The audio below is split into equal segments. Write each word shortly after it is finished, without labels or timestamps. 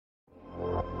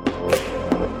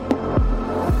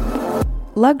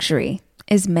Luxury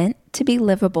is meant to be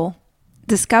livable.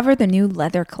 Discover the new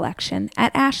leather collection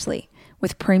at Ashley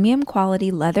with premium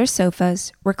quality leather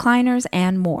sofas, recliners,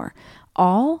 and more,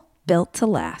 all built to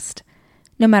last.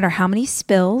 No matter how many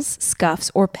spills,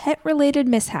 scuffs, or pet-related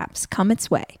mishaps come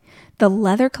its way, the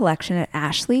leather collection at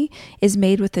Ashley is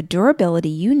made with the durability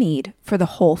you need for the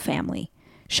whole family.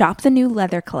 Shop the new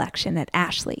leather collection at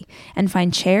Ashley and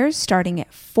find chairs starting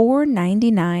at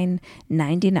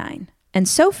 $499.99 and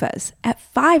sofas at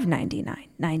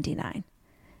 $599.99.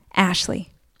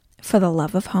 Ashley, for the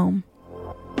love of home.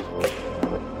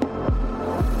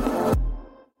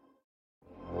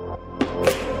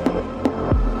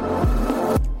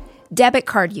 Debit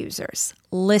card users,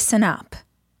 listen up.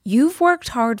 You've worked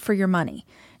hard for your money.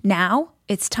 Now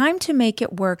it's time to make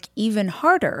it work even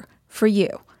harder for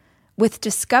you. With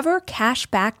Discover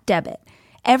Cashback Debit,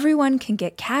 everyone can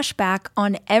get cash back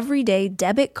on everyday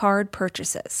debit card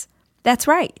purchases. That's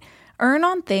right. Earn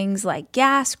on things like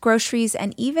gas, groceries,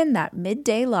 and even that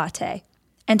midday latte.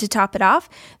 And to top it off,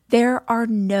 there are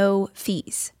no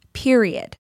fees,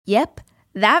 period. Yep,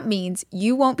 that means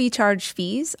you won't be charged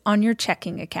fees on your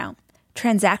checking account.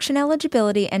 Transaction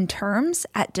eligibility and terms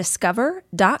at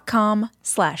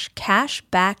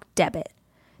discover.com/cashbackdebit.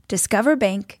 Discover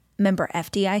Bank, member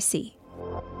FDIC.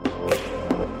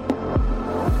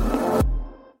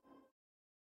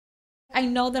 I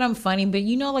know that I'm funny, but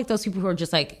you know, like those people who are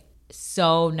just like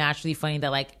so naturally funny that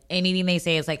like anything they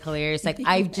say is like hilarious. Like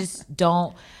I just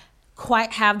don't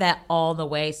quite have that all the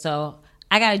way. So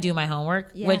I got to do my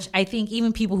homework, which I think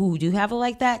even people who do have it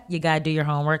like that, you got to do your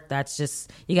homework. That's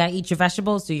just, you got to eat your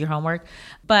vegetables, do your homework.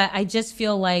 But I just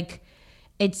feel like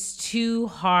it's too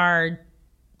hard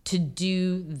to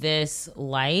do this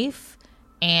life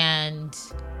and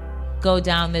go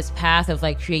down this path of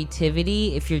like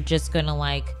creativity if you're just going to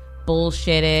like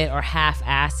bullshit it or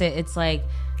half-ass it. It's like,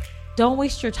 don't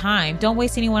waste your time. Don't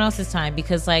waste anyone else's time,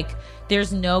 because like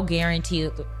there's no guarantee.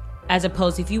 As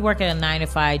opposed to if you work at a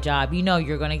 9-to-5 job, you know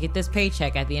you're going to get this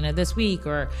paycheck at the end of this week,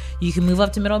 or you can move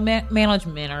up to middle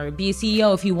management or be a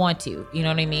CEO if you want to. You know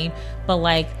what I mean? But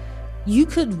like you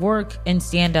could work and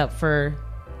stand up for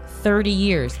 30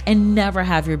 years and never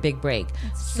have your big break.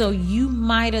 So you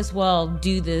might as well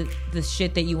do the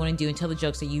shit that you want to do and tell the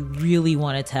jokes that you really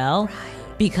want to tell,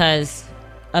 because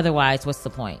otherwise, what's the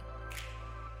point?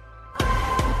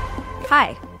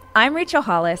 Hi, I'm Rachel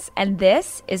Hollis, and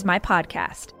this is my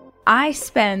podcast. I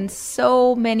spend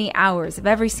so many hours of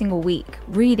every single week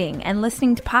reading and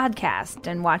listening to podcasts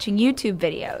and watching YouTube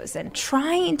videos and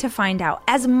trying to find out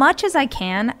as much as I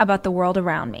can about the world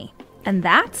around me. And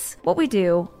that's what we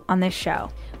do on this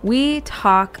show. We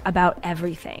talk about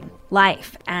everything,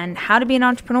 life and how to be an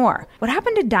entrepreneur. What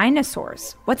happened to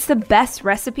dinosaurs? What's the best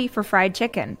recipe for fried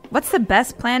chicken? What's the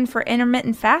best plan for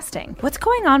intermittent fasting? What's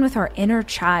going on with our inner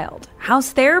child?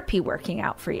 How's therapy working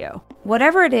out for you?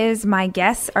 Whatever it is my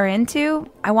guests are into,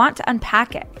 I want to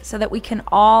unpack it so that we can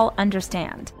all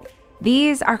understand.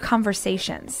 These are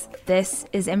conversations. This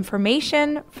is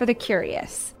information for the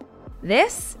curious.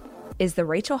 This is the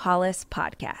Rachel Hollis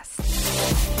Podcast.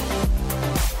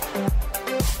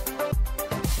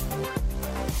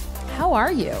 How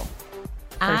are you?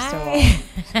 First of all,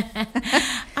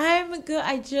 I'm good.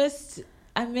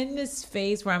 I'm in this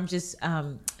phase where I'm just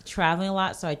traveling a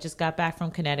lot. So I just got back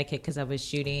from Connecticut because I was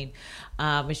shooting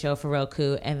a show for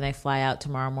Roku, and I fly out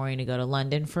tomorrow morning to go to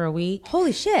London for a week.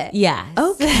 Holy shit. Yeah.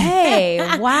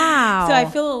 Okay. Wow. So I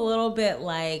feel a little bit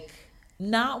like,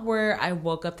 not where I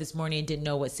woke up this morning and didn't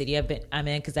know what city I'm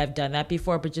in, because I've done that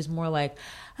before, but just more like,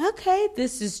 okay,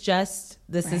 this is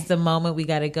the moment we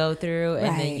got to go through,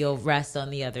 and then you'll rest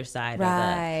on the other side of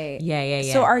it.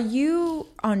 Yeah. So are you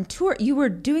on tour? You were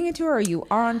doing a tour, or you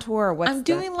are on tour? Or I'm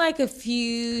doing like a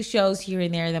few shows here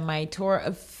and there. Then my tour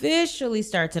officially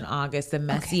starts in August, the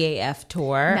Messy AF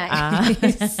tour.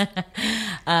 Nice.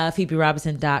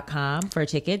 PHOEBERobinson.com for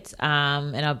tickets.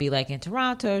 And I'll be like in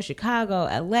Toronto, Chicago,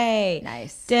 LA,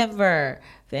 nice, Denver,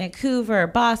 Vancouver,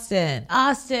 Boston,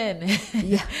 Austin.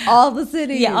 Yeah, all the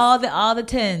cities. Yeah, all the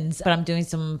tens. But I'm doing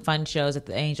some fun shows at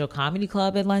the Angel Comedy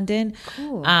Club in London.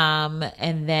 Cool.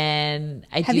 And then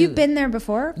Have you been there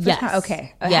before? Yes.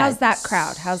 Okay. Yes. How's that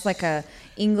crowd? How's like a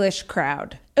English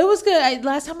crowd? It was good.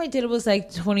 Last time I did it was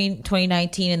like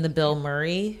 2019 in the Bill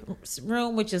Murray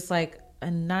room, which is like a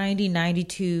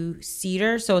 92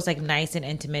 seater, so it's like nice and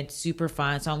intimate, super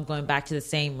fun. So I'm going back to the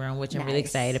same room, which I'm really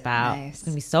excited about. It's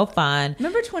gonna be so fun.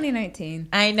 Remember 2019?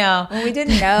 I know, when we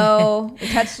didn't know, we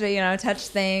touched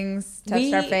things,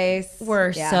 touched our face.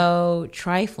 We're so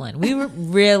trifling. We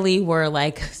were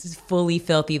like fully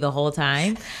filthy the whole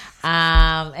time.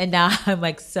 And now I'm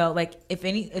like, so like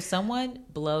if someone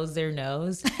blows their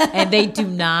nose and they do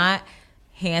not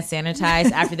hand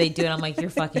sanitize after they do it, I'm like, you're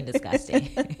fucking disgusting.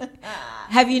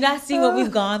 Have you not seen what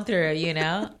we've gone through, you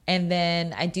know? And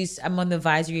then I'm on the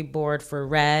advisory board for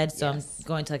Red, so I'm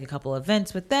going to like a couple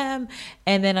events with them.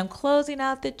 And then I'm closing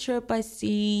out the trip by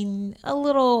seeing a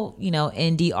little, you know,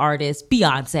 indie artist,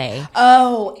 Beyonce.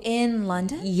 Oh, in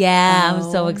London? Yeah,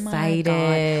 I'm so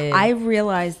excited. I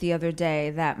realized the other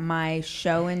day that my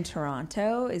show in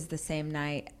Toronto is the same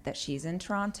night that she's in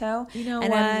Toronto. You know and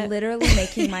what? I'm literally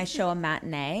making my show a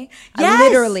matinee. Yes!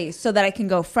 Literally, so that I can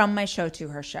go from my show to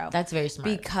her show. That's very smart.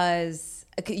 Because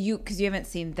you haven't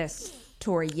seen this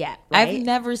tour yet, right? I've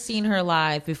never seen her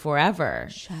live before ever.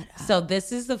 Shut up. So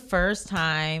this is the first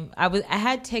time I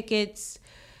had tickets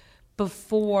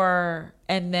before,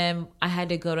 and then I had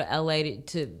to go to LA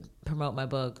to promote my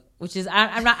book, which is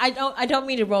I don't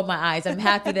mean to roll my eyes. I'm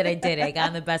happy that I did it. I got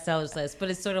on the bestsellers list, but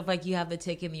it's sort of like you have the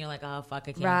ticket and you're like, oh fuck,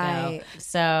 I can't go.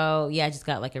 So yeah, I just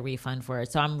got like a refund for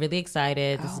it. So I'm really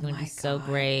excited. This is going to be so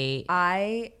great.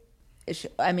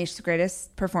 I mean, she's the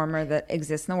greatest performer that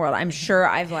exists in the world. I'm sure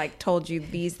I've like told you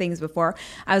these things before.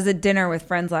 I was at dinner with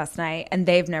friends last night and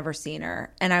they've never seen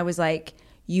her. And I was like,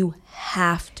 you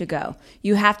have to go.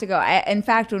 You have to go. In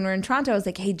fact, when we were in Toronto, I was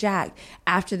like, hey, Jack,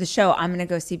 after the show, I'm going to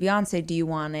go see Beyonce. Do you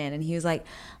want in? And he was like,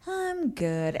 I'm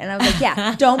good. And I was like,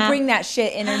 yeah, don't bring that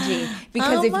shit energy.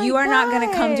 Because if you are not going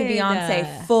to come to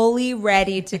Beyonce fully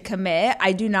ready to commit,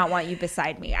 I do not want you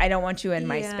beside me. I don't want you in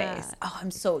my space. Oh,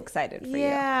 I'm so excited for you.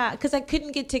 Yeah, because I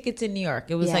couldn't get tickets in New York.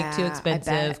 It was like too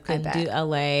expensive. Couldn't do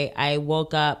LA. I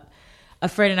woke up, a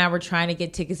friend and I were trying to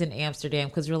get tickets in Amsterdam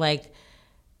because we're like,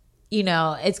 you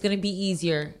know, it's going to be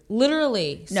easier.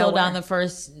 Literally sold down the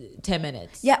first 10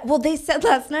 minutes. Yeah, well, they said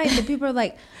last night that people are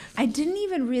like, I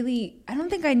don't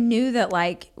think I knew that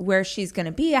like where she's going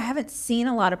to be. I haven't seen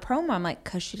a lot of promo. I'm like,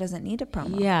 because she doesn't need a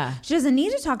promo. Yeah. She doesn't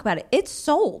need to talk about it. It's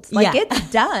sold. Like,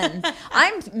 it's done.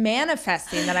 I'm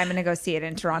manifesting that I'm going to go see it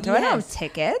in Toronto. I don't have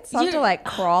tickets. I'll have to like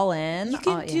crawl in. You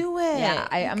can do it. Yeah,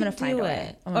 I'm going to find a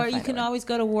way. Or you can always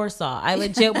go to Warsaw. I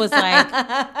legit was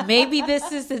like, maybe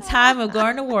this is the time of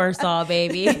going to Warsaw,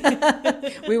 baby.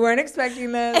 We weren't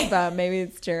expecting this, but maybe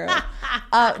it's true.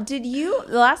 The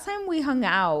last time we hung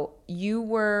out, you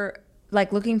were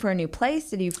like looking for a new place.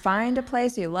 Did you find a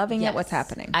place? Are you loving it? What's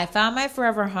happening? I found my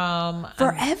forever home.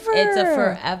 Forever? It's a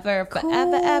forever,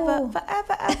 Cool.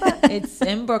 forever. It's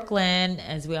in Brooklyn.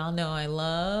 As we all know, I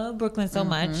love Brooklyn so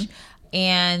much.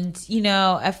 And, you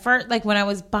know, at first, like when I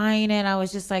was buying it, I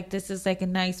was just like, this is like a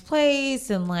nice place.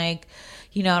 And like,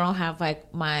 you know, I don't have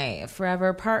like my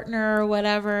forever partner or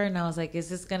whatever. And I was like, is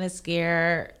this going to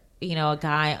scare, you know, a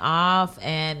guy off?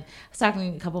 And I was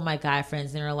talking to a couple of my guy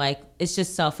friends and they were like, it's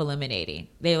just self-eliminating.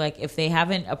 They're like, if they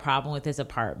haven't a problem with his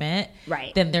apartment,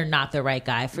 then they're not the right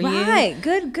guy for you. Right.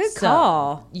 Good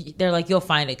call. They're like, you'll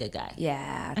find a good guy.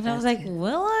 Yeah. And I was like,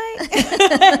 will I?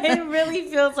 It really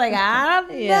feels like, I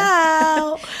don't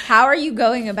know. How are you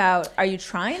going about, are you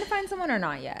trying to find someone or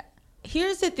not yet?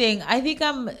 Here's the thing. I think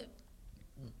I'm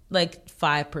like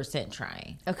 5%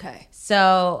 trying. Okay.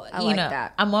 So, I you like know,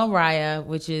 that. I'm on Raya,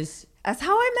 which is... That's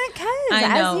how I met Kez.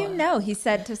 As you know, he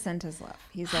said to send his love.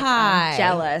 He's like, I'm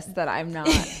jealous that I'm not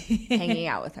hanging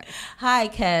out with her. Hi,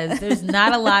 Kez. There's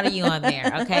not a lot of you on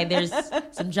there, okay? There's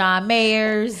some John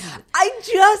Mayers. I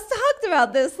just talked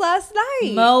about this last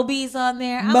night. Moby's on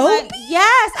there. Moby? Like,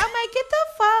 yes. I'm like, get the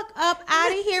fuck up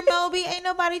out of here, Moby. Ain't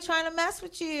nobody trying to mess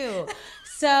with you.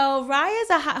 So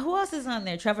Raya's who else is on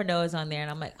there? Trevor Noah's on there. And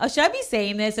I'm like, oh, should I be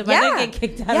saying this? Am I going to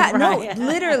get kicked out of Raya? No,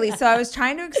 literally. So I was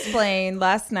trying to explain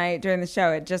last night during the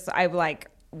show. I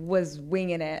like was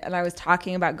winging it. And I was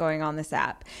talking about going on this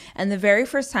app. And the very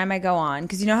first time I go on,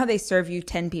 because you know how they serve you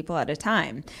 10 people at a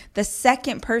time. The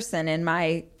second person in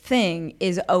my thing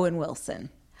is Owen Wilson.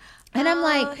 And I'm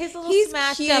like, he's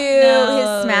cute.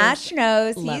 His smashed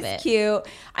nose. He's cute.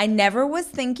 I never was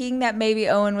thinking that maybe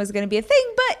Owen was going to be a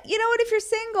thing. But you know what? If you're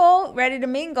single, ready to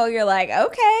mingle, you're like,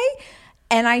 okay.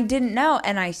 And I didn't know.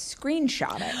 And I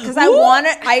screenshot it because I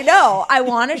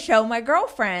want to show my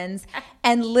girlfriends.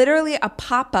 And literally a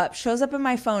pop-up shows up in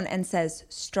my phone and says,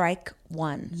 strike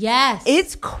one. Yes.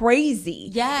 It's crazy.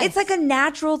 Yes. It's like a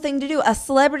natural thing to do. A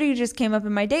celebrity just came up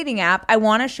in my dating app. I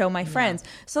want to show my friends.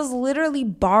 So I was literally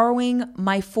borrowing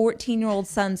my 14-year-old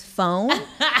son's phone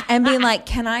and being like,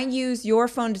 can I use your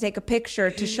phone to take a picture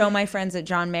to show my friends that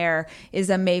John Mayer is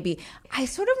a maybe? I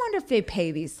sort of wonder if they pay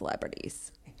these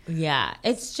celebrities. Yeah.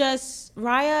 It's just,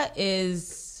 Raya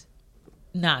is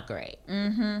not great.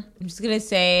 I'm just going to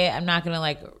say it. I'm not going to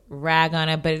like rag on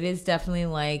it, but it is definitely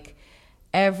like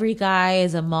every guy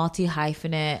is a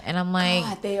multi-hyphenate. And I'm like,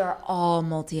 God, they are all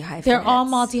multi-hyphenates. They're all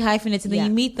multi-hyphenates. And then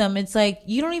you meet them. It's like,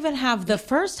 you don't even have the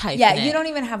first hyphenate. Yeah, you don't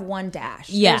even have one dash.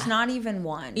 Yeah. There's not even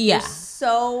one. Yeah. You're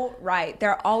so right.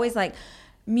 They're always like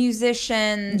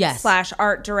musician Yes. /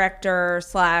 art director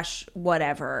 /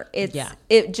 whatever.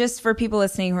 It just for people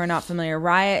listening who are not familiar,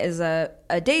 Raya is a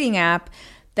dating app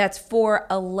that's for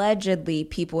allegedly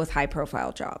people with high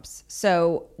profile jobs.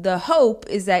 So the hope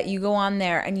is that you go on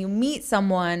there and you meet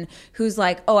someone who's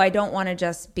like, oh, I don't want to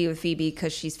just be with Phoebe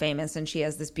because she's famous and she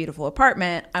has this beautiful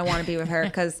apartment. I want to be with her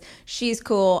because she's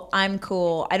cool. I'm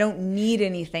cool. I don't need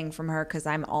anything from her because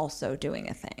I'm also doing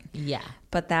a thing. Yeah.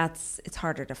 But it's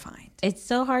harder to find. It's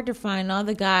so hard to find. All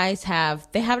the guys have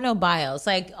no bios.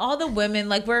 Like all the women,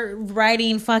 like we're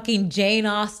writing fucking Jane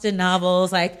Austen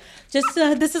novels. Like just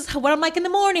this is what I'm like in the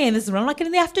morning. This is what I'm like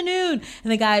in the afternoon.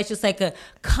 And the guy is just like a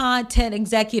content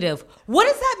executive. What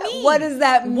does that mean? What does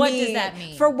that mean? What does that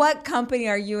mean? For what company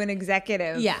are you an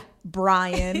executive? Yeah.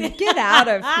 Brian, get out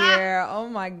of here. Oh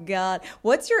my God.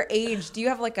 What's your age? Do you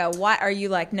have like what are you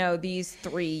like, no, these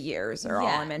 3 years are all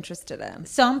I'm interested in?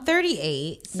 So I'm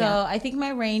 38. So I think my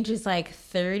range is like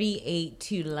 38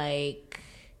 to like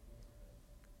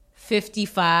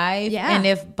 55. Yeah. And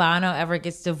if Bono ever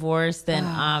gets divorced, then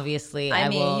obviously I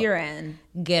will you're in.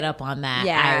 Get up on that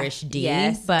Irish D.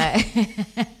 Yes. But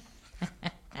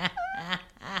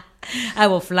I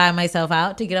will fly myself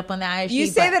out to get up on the Irish. You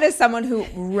say that as someone who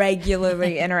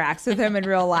regularly interacts with him in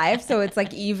real life, so it's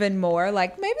like even more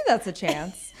like maybe that's a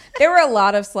chance. There were a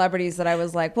lot of celebrities that I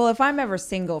was like, well, if I'm ever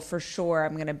single, for sure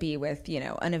I'm going to be with,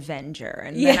 an Avenger.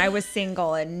 And then I was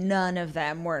single and none of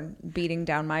them were beating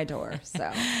down my door.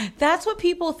 So that's what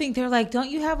people think. They're like, don't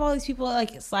you have all these people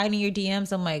like sliding your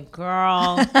DMs? I'm like,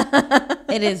 girl,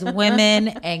 it is women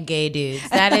and gay dudes.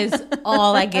 That is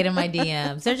all I get in my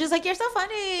DMs. They're just like, you're so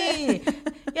funny.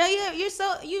 Yeah,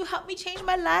 you helped me change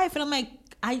my life. And I'm like,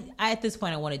 I at this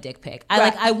point I want a dick pic.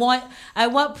 I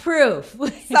want proof.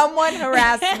 Someone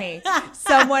harassed me.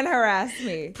 Someone harassed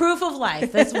me. Proof of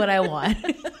life. That's what I want.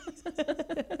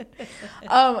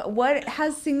 What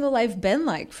has single life been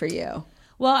like for you?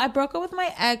 Well, I broke up with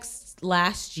my ex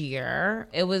last year.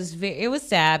 It was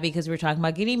sad because we were talking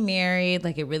about getting married.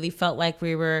 Like it really felt like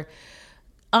we were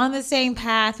on the same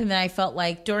path. And then I felt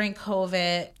like during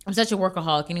COVID, I'm such a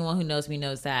workaholic. Anyone who knows me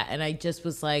knows that. And I just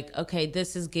was like, okay,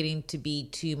 this is getting to be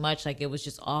too much. Like it was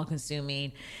just all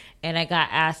consuming. And I got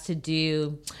asked to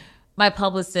do my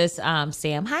publicist,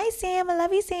 Sam. Hi, Sam. I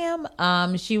love you,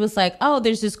 Sam. She was like, oh,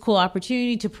 there's this cool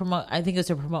opportunity to promote. I think it was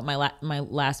to promote my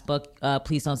last book,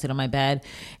 Please Don't Sit on My Bed.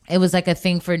 It was like a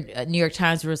thing for New York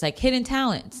Times where it was like hidden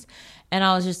talents. And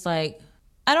I was just like,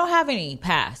 I don't have any.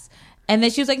 Pass. And then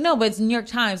she was like, no, but it's New York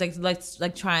Times. Like, let's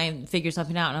try and figure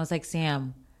something out. And I was like,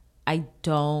 Sam, I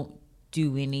don't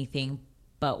do anything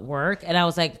but work. And I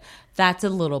was like, that's a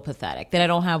little pathetic that I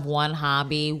don't have one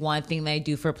hobby, one thing that I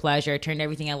do for pleasure. I turned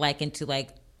everything I like into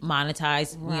like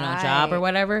monetized, job or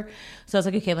whatever. So I was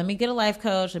like, okay, let me get a life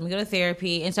coach. Let me go to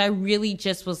therapy. And so I really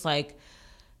just was like,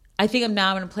 I think I'm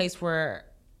now in a place where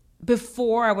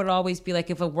before I would always be like,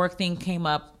 if a work thing came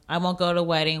up, I won't go to a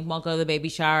wedding, won't go to the baby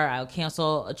shower, I'll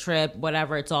cancel a trip,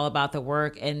 whatever. It's all about the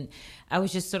work. And I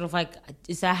was just sort of like,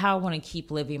 is that how I want to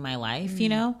keep living my life,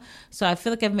 So I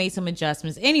feel like I've made some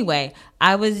adjustments. Anyway,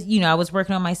 I was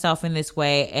working on myself in this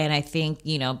way. And I think,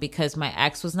 because my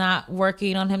ex was not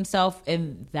working on himself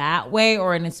in that way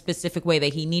or in a specific way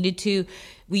that he needed to,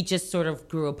 we just sort of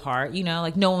grew apart,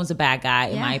 like no one's a bad guy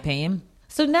in my opinion.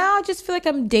 So now I just feel like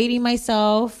I'm dating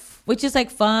myself, which is like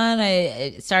fun.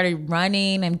 I started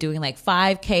running. I'm doing like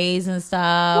 5Ks and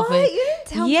stuff. What? You didn't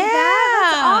tell me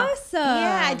that? That's awesome.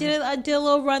 Yeah, I did a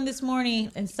little run this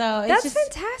morning. And so that's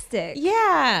fantastic.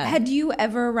 Yeah. Had you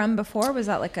ever run before? Was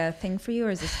that like a thing for you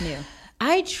or is this new?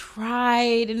 I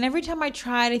tried. And every time I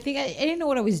tried, I think I didn't know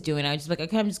what I was doing. I was just like,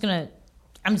 okay, I'm just going to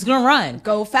run.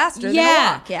 Go faster than a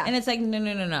walk. Yeah. And it's like,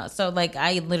 no. So like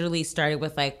I literally started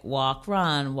with like walk,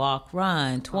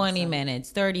 run, 20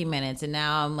 minutes, 30 minutes. And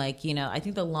now I'm like, I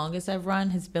think the longest I've run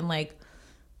has been like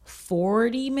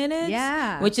 40 minutes.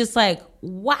 Yeah. Which is like,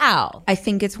 wow. I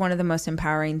think it's one of the most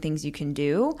empowering things you can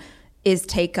do is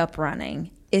take up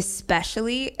running,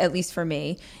 especially, at least for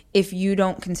me, if you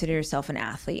don't consider yourself an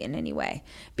athlete in any way.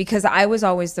 Because I was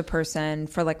always the person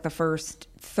for like the first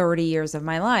 30 years of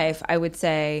my life, I would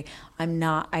say, I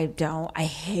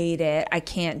hate it, I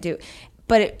can't do.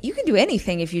 But you can do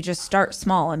anything if you just start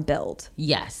small and build.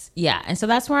 Yes. Yeah. And so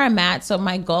that's where I'm at. So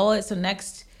my goal is,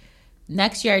 next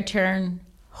year I turn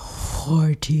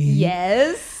 40.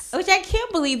 Yes. Which I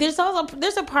can't believe. There's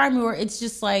a part of me where it's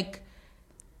just like,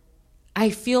 I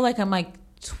feel like I'm like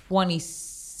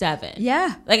 26 7.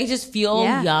 Yeah. Like I just feel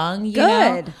young, you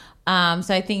know?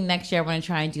 So I think next year I want to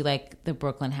try and do like the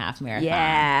Brooklyn half marathon.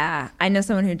 Yeah. I know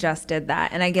someone who just did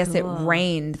that. And I guess it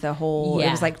rained it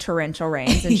was like torrential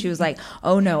rains. And she was like,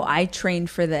 oh no, I trained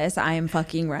for this. I am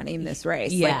fucking running this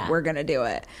race. Like we're going to do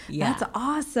it. Yeah. That's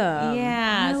awesome.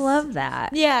 Yeah. I love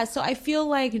that. Yeah. So I feel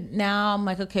like now I'm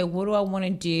like, okay, what do I want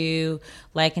to do?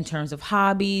 Like in terms of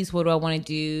hobbies, what do I want to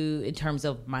do in terms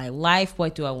of my life?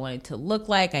 What do I want it to look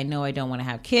like? I know I don't want to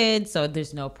have kids, so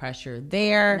there's no pressure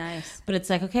there. Nice. But it's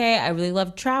like, okay, I really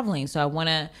love traveling. So I want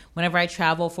to, whenever I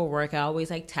travel for work, I always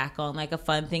like tack on like a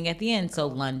fun thing at the end. So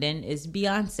London is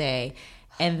Beyonce.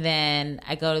 And then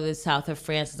I go to the south of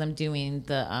France as I'm doing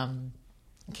the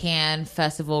Cannes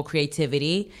Festival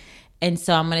Creativity. And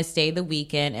so I'm going to stay the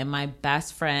weekend. And my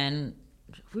best friend,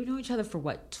 we know each other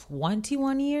for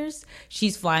 21 years?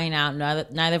 She's flying out.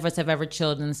 Neither of us have ever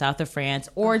chilled in the south of France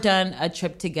or done a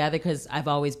trip together because I've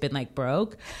always been like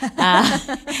broke.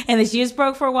 And then she was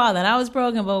broke for a while. Then I was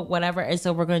broke and whatever. And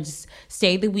so we're going to just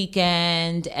stay the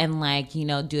weekend and like, you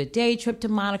know, do a day trip to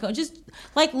Monaco. Just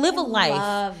like live a life.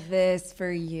 I love this for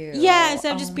you. Yeah.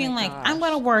 Instead of just being like, I'm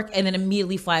going to work and then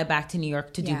immediately fly back to New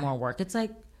York to do more work. It's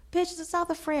like, bitch, it's the south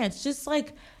of France. Just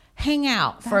like hang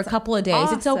out for a couple of days.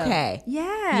 Awesome. It's okay.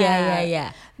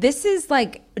 Yeah. This is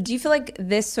like, do you feel like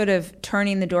this sort of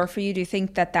turning the door for you, do you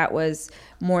think that was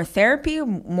more therapy,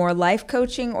 more life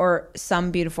coaching, or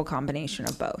some beautiful combination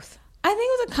of both? I think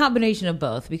it was a combination of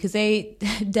both because they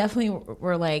definitely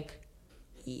were like,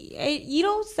 you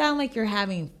don't sound like you're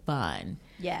having fun.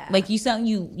 Yeah. Like you sound,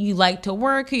 you like to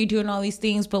work or you're doing all these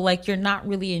things, but like you're not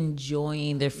really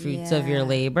enjoying the fruits of your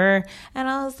labor. And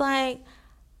I was like,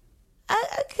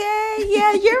 okay,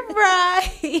 yeah, you're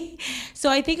right. So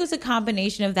I think it was a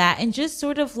combination of that and just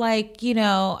sort of like, you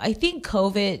know, I think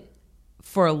COVID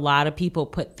for a lot of people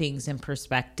put things in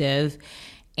perspective.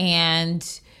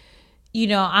 And, you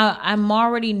know, I'm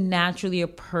already naturally a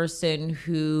person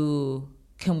who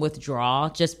can withdraw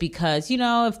just because, you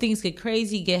know, if things get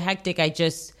crazy, get hectic, I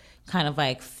just kind of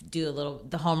like do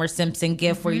the Homer Simpson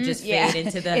gif where you just fade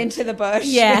into the bush.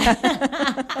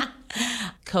 Yeah.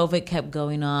 COVID kept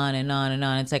going on and on and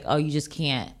on. It's like, oh, you just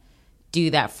can't do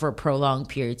that for prolonged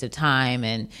periods of time.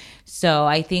 And so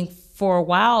I think for a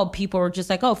while, people were just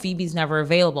like, oh, Phoebe's never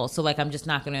available. So like, I'm just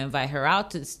not going to invite her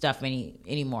out to stuff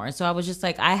anymore. And so I was just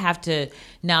like, I have to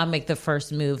now make the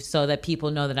first move so that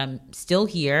people know that I'm still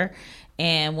here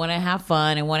and want to have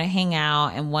fun and want to hang out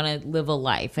and want to live a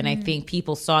life. And I think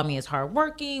people saw me as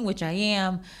hardworking, which I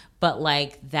am, but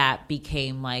like that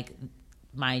became like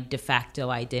my de facto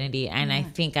identity. And I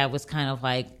think I was kind of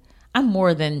like, I'm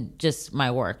more than just my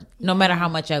work. No matter how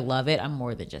much I love it, I'm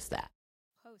more than just that.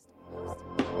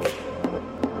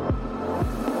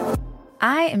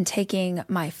 I am taking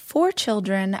my 4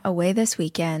 children away this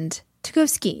weekend to go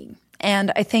skiing.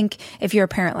 And I think if you're a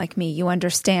parent like me, you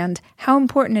understand how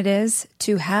important it is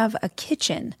to have a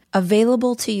kitchen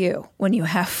available to you when you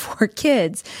have 4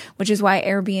 kids, which is why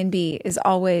Airbnb is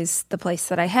always the place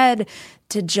that I head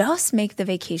to just make the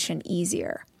vacation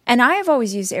easier. And I have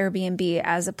always used Airbnb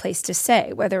as a place to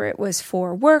stay, whether it was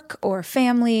for work or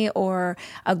family or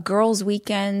a girls'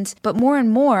 weekend. But more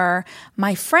and more,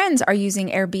 my friends are using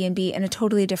Airbnb in a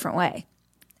totally different way,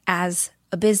 as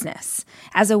a business,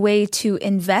 as a way to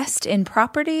invest in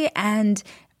property and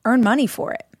earn money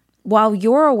for it. While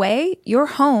you're away, your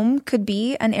home could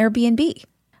be an Airbnb.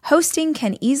 Hosting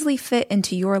can easily fit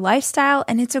into your lifestyle,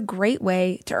 and it's a great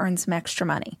way to earn some extra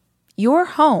money. Your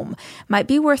home might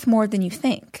be worth more than you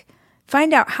think.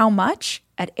 Find out how much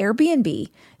at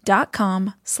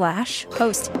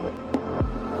airbnb.com/host.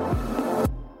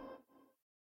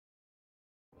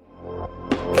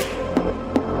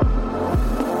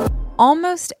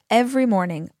 Almost every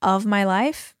morning of my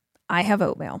life, I have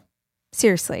oatmeal.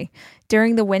 Seriously,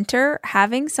 during the winter,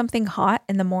 having something hot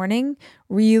in the morning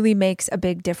really makes a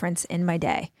big difference in my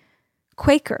day.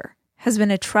 Quaker has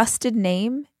been a trusted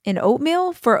name in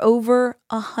oatmeal for over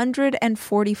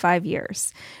 145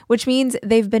 years, which means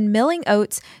they've been milling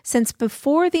oats since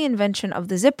before the invention of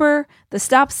the zipper, the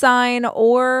stop sign,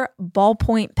 or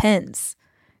ballpoint pens.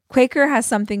 Quaker has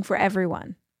something for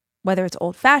everyone, whether it's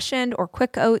old-fashioned or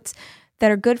quick oats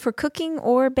that are good for cooking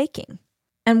or baking.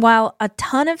 And while a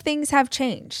ton of things have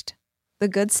changed, the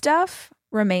good stuff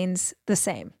remains the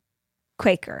same.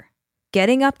 Quaker,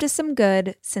 getting up to some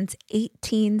good since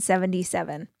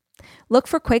 1877. Look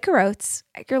for Quaker Oats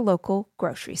at your local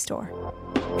grocery store.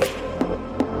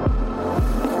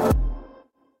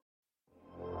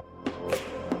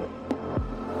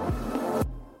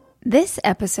 This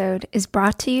episode is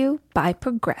brought to you by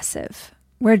Progressive.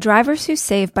 where drivers who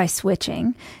save by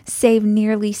switching save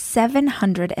nearly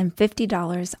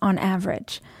 $750 on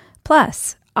average.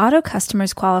 Plus, auto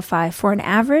customers qualify for an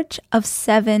average of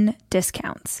 7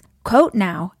 discounts. Quote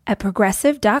now at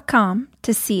Progressive.com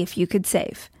to see if you could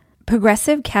save.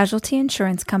 Progressive Casualty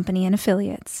Insurance Company and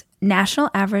Affiliates. National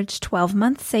average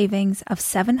 12-month savings of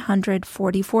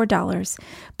 $744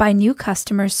 by new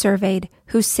customers surveyed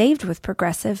who saved with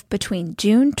Progressive between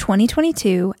June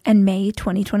 2022 and May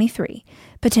 2023.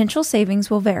 Potential savings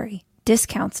will vary.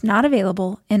 Discounts not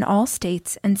available in all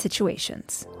states and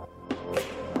situations.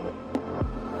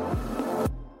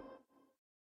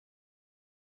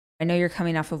 I know you're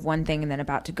coming off of one thing and then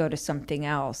about to go to something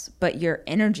else, but your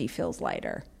energy feels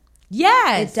lighter.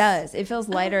 Yes. It does. It feels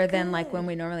lighter than like when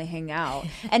we normally hang out.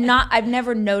 And I've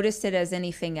never noticed it as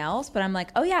anything else, but I'm like,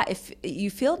 oh yeah, if you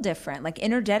feel different, like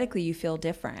energetically you feel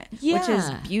different, which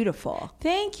is beautiful.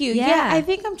 Thank you. Yeah. I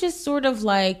think I'm just sort of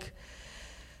like,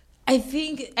 I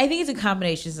think it's a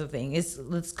combination of things.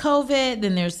 It's COVID.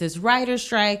 Then there's this writer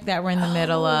strike that we're in the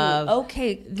middle of.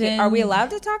 Okay. Then, are we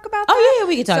allowed to talk about that? Oh yeah,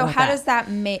 we can talk about that. So how does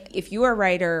that make, if you are a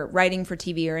writer writing for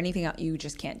TV or anything else, you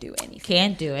just can't do anything.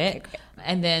 Can't do it. Okay,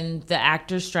 and then the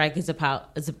actors strike is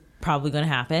probably going to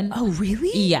happen. Oh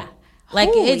really? Yeah. Like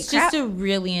it's just a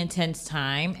really intense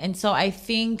time. And so I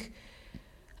think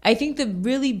the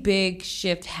really big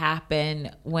shift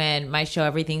happened when my show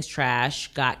Everything's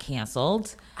Trash got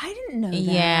canceled. I didn't know that.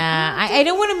 Yeah. I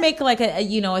don't want to make like a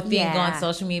thing go on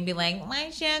social media and be like,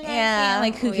 my show got canceled.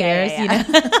 Like who cares, you know?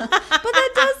 But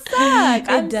that does suck.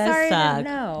 I'm sorry suck. I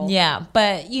didn't know. Yeah.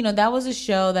 But that was a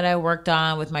show that I worked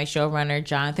on with my showrunner,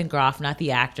 Jonathan Groff, not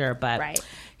the actor, but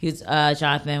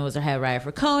Jonathan was our head writer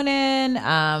for Conan,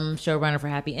 showrunner for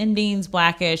Happy Endings,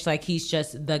 Blackish. Like he's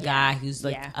just the guy who's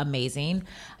like amazing.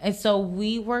 And so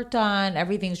we worked on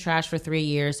Everything's Trash for 3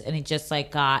 years, and it just like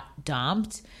got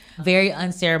dumped very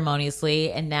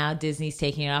unceremoniously. And now Disney's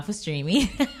taking it off of streaming.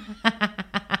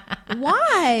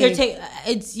 Why?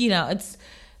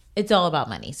 It's all about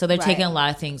money. So they're taking a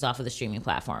lot of things off of the streaming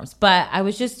platforms. But I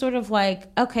was just sort of like,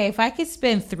 okay, if I could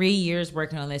spend 3 years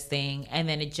working on this thing and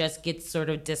then it just gets sort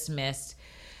of dismissed,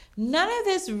 none of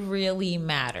this really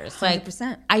matters. 100%.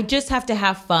 Like, I just have to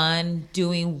have fun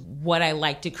doing what I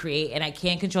like to create, and I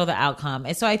can't control the outcome.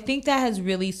 And so I think that has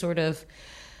really sort of,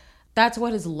 that's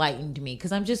what has lightened me,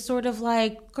 because I'm just sort of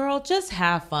like, girl, just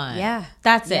have fun. Yeah.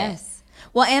 That's it.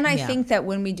 Well, and I think that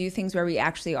when we do things where we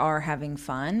actually are having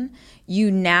fun,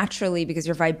 you naturally, because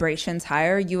your vibration's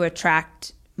higher, you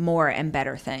attract more and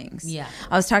better things. Yeah.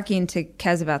 I was talking to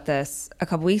Kez about this a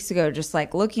couple weeks ago, just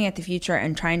like looking at the future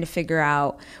and trying to figure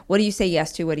out, what do you say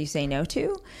yes to, what do you say no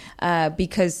to?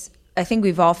 Because I think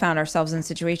we've all found ourselves in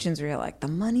situations where you're like, the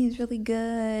money's really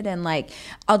good and like,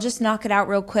 I'll just knock it out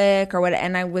real quick or what.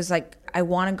 And I was like, I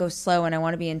want to go slow and I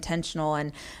want to be intentional.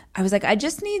 And I was like, I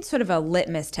just need sort of a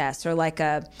litmus test or like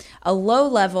a low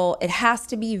level. It has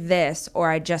to be this, or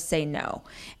I just say no.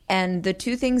 And the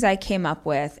two things I came up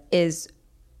with is,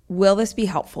 will this be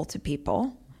helpful to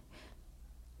people?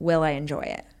 Will I enjoy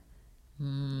it?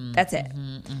 That's it.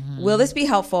 Will this be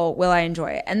helpful? Will I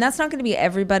enjoy it? And that's not going to be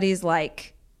everybody's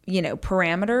like,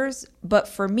 parameters. But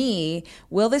for me,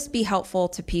 will this be helpful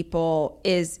to people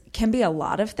can be a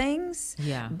lot of things.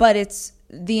 Yeah. But it's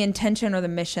the intention or the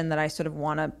mission that I sort of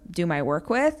want to do my work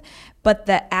with. But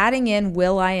the adding in,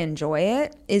 will I enjoy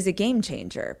it, is a game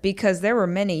changer, because there were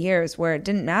many years where it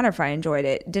didn't matter if I enjoyed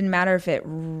it. It didn't matter if it,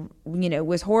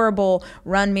 was horrible,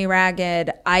 run me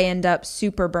ragged. I end up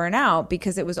super burnt out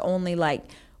because it was only like,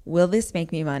 will this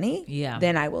make me money? Yeah.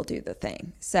 Then I will do the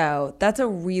thing. So that's a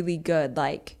really good,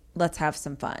 like, let's have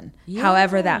some fun. Yeah.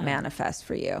 However that manifests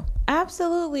for you.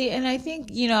 Absolutely. And I think,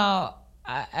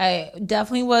 I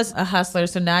definitely was a hustler.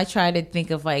 So now I try to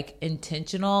think of like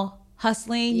intentional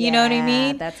hustling. You know what I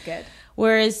mean? That's good.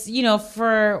 Whereas,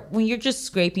 for when you're just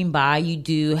scraping by, you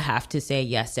do have to say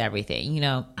yes to everything.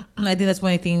 I think that's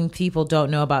one of the things people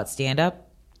don't know about stand-up.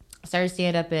 I started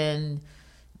stand-up in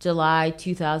July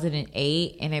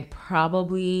 2008, and I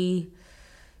probably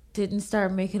didn't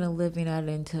start making a living at it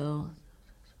until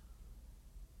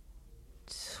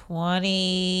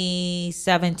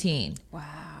 2017.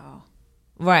 Wow.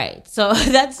 Right. So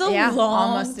that's a long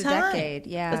almost a time. Decade.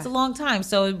 Yeah. That's a long time.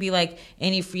 So it'd be like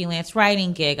any freelance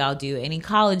writing gig I'll do, any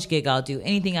college gig I'll do,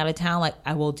 anything out of town like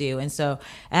I will do. And so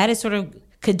I had to sort of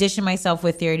condition myself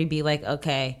with theory to be like,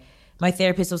 okay, my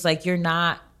therapist was like, you're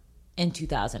not in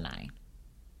 2009.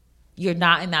 you're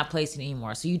not in that place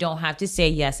anymore. So you don't have to say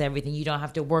yes to everything. You don't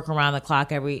have to work around the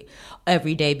clock every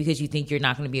day because you think you're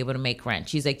not going to be able to make rent.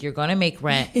 She's like, you're going to make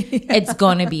rent. It's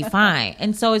going to be fine.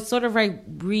 And so it's sort of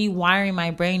like rewiring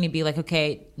my brain to be like,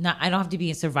 okay, I don't have to be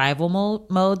in survival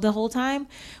mode the whole time,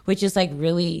 which is like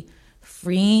really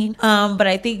freeing. But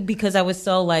I think because I was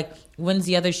so like, when's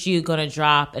the other shoe going to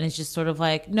drop? And it's just sort of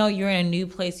like, no, you're in a new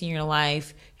place in your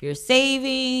life. You're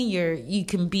saving, you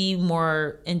can be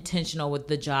more intentional with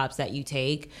the jobs that you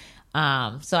take.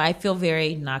 So I feel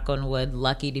very, knock on wood,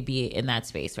 lucky to be in that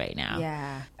space right now.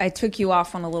 Yeah. I took you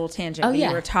off on a little tangent. Oh, yeah.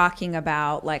 You were talking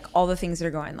about like all the things that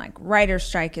are going, like writer's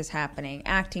strike is happening,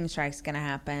 acting strike's going to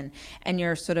happen. And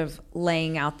you're sort of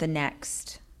laying out the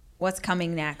next, what's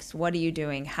coming next? What are you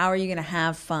doing? How are you going to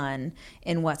have fun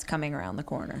in what's coming around the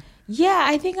corner? Yeah,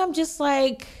 I think I'm just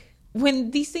like,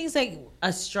 when these things like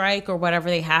a strike or whatever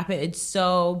they happen, it's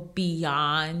so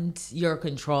beyond your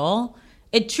control.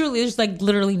 It truly is like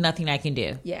literally nothing I can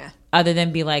do. Yeah. Other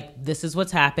than be like, this is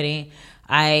what's happening.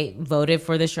 I voted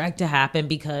for the strike to happen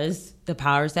because the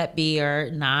powers that be are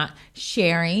not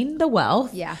sharing the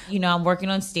wealth. Yeah. You know, I'm working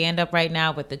on stand-up right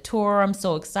now with the tour I'm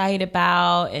so excited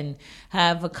about and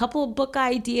have a couple of book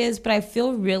ideas, but I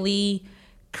feel really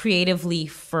creatively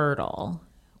fertile,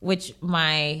 which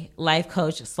my life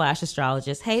coach /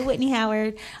 astrologist, hey, Whitney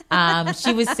Howard,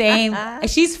 she was saying,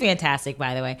 she's fantastic,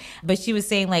 by the way, but she was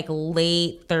saying like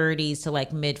late 30s to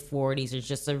like mid 40s is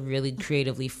just a really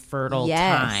creatively fertile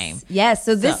time. Yes.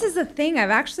 So this is a thing.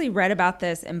 I've actually read about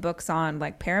this in books on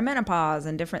like perimenopause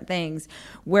and different things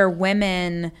where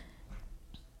women...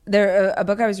 a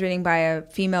book I was reading by a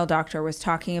female doctor was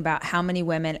talking about how many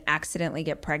women accidentally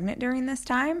get pregnant during this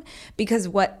time because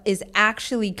what is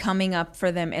actually coming up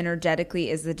for them energetically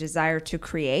is the desire to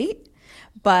create,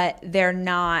 but they're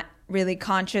not really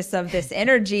conscious of this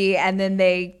energy, and then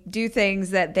they do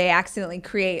things that they accidentally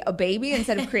create a baby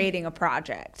instead of creating a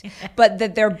project, but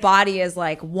that their body is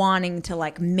like wanting to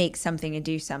like make something and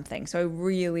do something. So I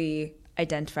really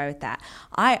identify with that.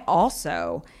 I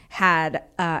also had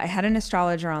an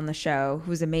astrologer on the show who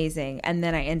was amazing, and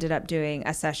then I ended up doing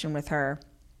a session with her,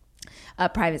 a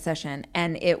private session,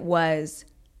 and it was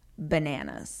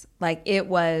bananas. Like it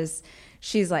was,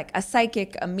 she's like a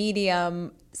psychic, a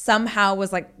medium, somehow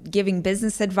was like giving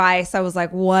business advice. I was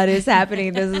like, what is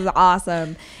happening? This is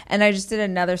awesome. And I just did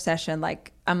another session.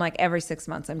 Like I'm like every 6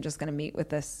 months I'm just going to meet with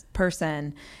this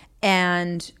person,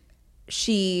 and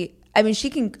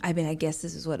I guess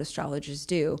this is what astrologers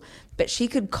do, but she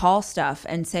could call stuff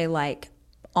and say like,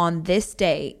 on this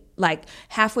date, like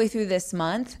halfway through this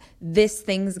month, this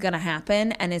thing's going to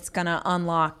happen and it's going to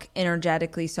unlock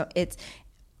energetically. So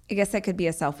I guess that could be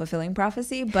a self-fulfilling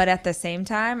prophecy, but at the same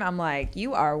time, I'm like,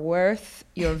 you are worth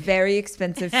your very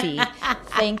expensive fee.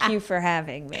 Thank you for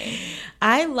having me.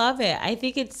 I love it. I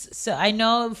think I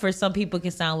know for some people it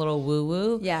can sound a little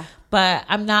woo-woo. Yeah. But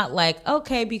I'm not like,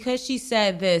 okay, because she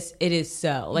said this, it is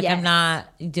so. Like, yes. I'm not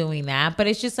doing that. But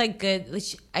it's just like good.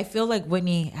 I feel like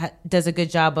Whitney does a good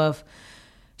job of,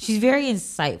 she's very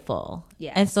insightful.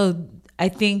 Yeah. And so I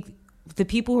think the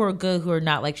people who are good, who are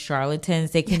not like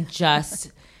charlatans, they can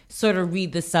just sort of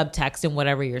read the subtext in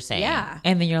whatever you're saying. Yeah.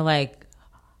 And then you're like,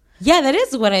 yeah, that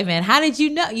is what I meant. How did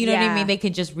you know? You know what I mean? They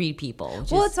can just read people.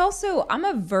 Well, it's also, I'm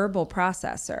a verbal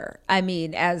processor. I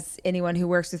mean, as anyone who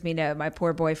works with me knows, my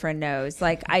poor boyfriend knows,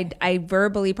 like I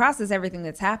verbally process everything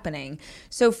that's happening.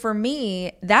 So for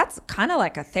me, that's kind of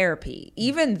like a therapy.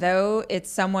 Even though it's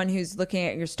someone who's looking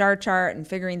at your star chart and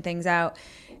figuring things out,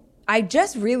 I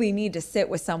just really need to sit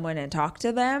with someone and talk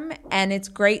to them. And it's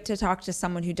great to talk to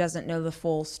someone who doesn't know the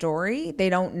full story. They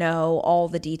don't know all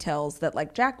the details that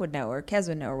like Jack would know or Kez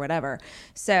would know or whatever.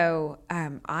 So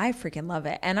I freaking love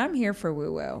it. And I'm here for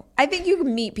woo-woo. I think you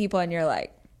can meet people and you're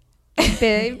like,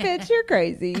 bitch, you're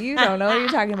crazy. You don't know what you're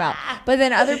talking about. But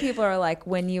then other people are like,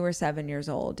 when you were 7 years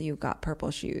old, you got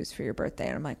purple shoes for your birthday.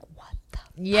 And I'm like, what the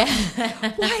Yeah.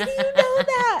 Why do you know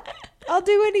that? I'll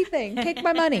do anything. Take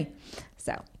my money.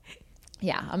 So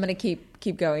yeah, I'm going to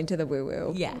keep going to the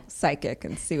woo-woo psychic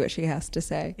and see what she has to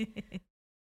say.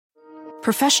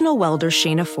 Professional welder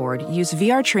Shayna Ford used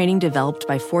VR training developed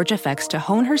by ForgeFX to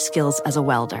hone her skills as a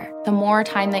welder. The more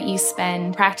time that you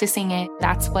spend practicing it,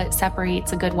 that's what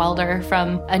separates a good welder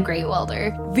from a great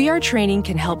welder. VR training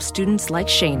can help students like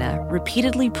Shayna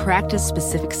repeatedly practice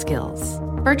specific skills.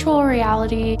 Virtual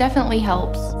reality definitely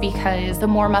helps because the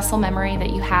more muscle memory that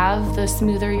you have, the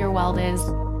smoother your weld is.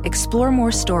 Explore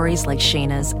more stories like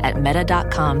Shayna's at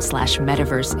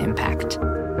meta.com/metaverseimpact.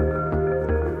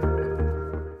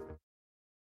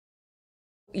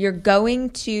 You're going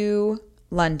to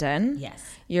London. Yes.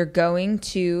 You're going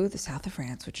to the south of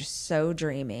France, which is so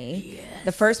dreamy. Yes.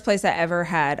 The first place I ever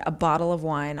had a bottle of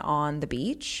wine on the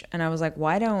beach. And I was like,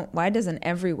 why doesn't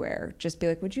everywhere just be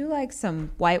like, would you like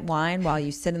some white wine while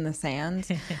you sit in the sand?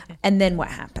 And then what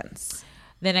happens?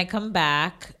 Then I come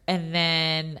back, and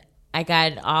then I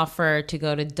got an offer to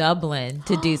go to Dublin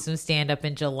to do some stand-up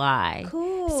in July.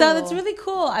 Cool. So that's really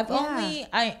cool.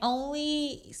 I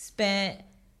only spent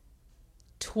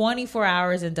 24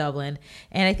 hours in Dublin,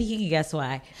 and I think you can guess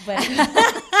why. But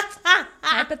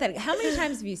hypothetically, how many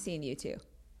times have you seen U2?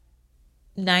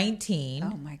 19.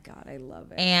 Oh my God, I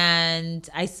love it. And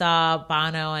I saw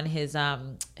Bono and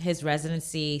his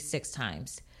residency 6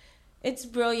 times. It's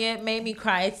brilliant, made me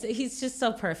cry. He's just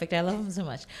so perfect. I love him so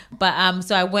much. But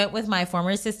so I went with my former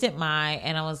assistant Mai,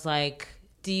 and I was like,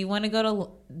 do you want to go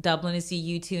to Dublin to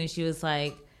see U2? And she was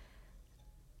like,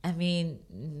 I mean,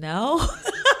 no.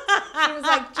 She was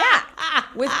like,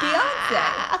 Jack, with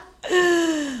Beyonce.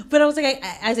 But I was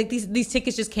like, these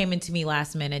tickets just came into me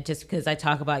last minute just because I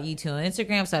talk about U2 on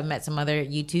Instagram. So I met some other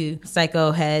U2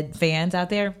 psycho head fans out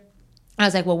there. I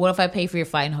was like, well, what if I pay for your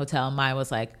flight and hotel? And Maya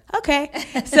was like, okay.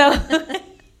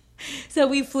 So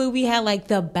we flew. We had like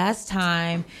the best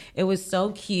time. It was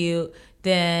so cute.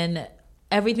 Then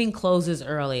everything closes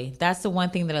early. That's the one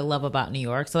thing that I love about New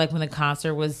York. So like when the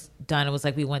concert was done, it was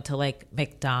like we went to like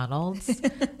McDonald's.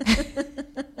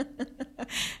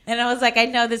 And I was like, I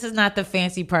know this is not the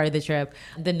fancy part of the trip.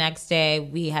 The next day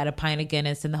we had a pint of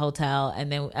Guinness in the hotel,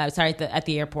 and then at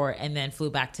the airport, and then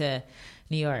flew back to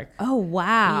New York. Oh,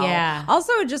 wow. Yeah.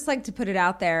 Also, I'd just like to put it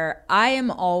out there. I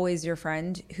am always your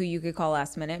friend who you could call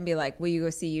last minute and be like, will you go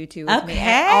see U2 with me?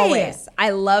 Always. I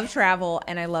love travel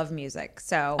and I love music.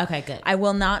 So okay, good. I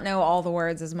will not know all the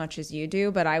words as much as you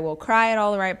do, but I will cry at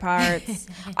all the right parts.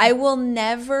 I will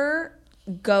never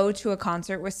go to a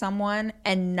concert with someone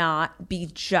and not be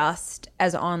just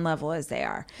as on level as they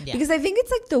are. Yeah. Because I think it's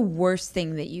like the worst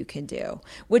thing that you can do,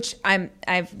 which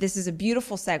this is a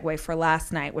beautiful segue for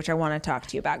last night, which I want to talk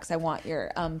to you about because I want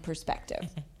your perspective.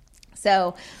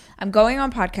 So I'm going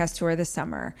on podcast tour this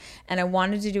summer, and I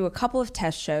wanted to do a couple of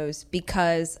test shows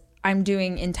because I'm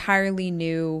doing entirely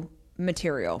new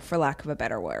material, for lack of a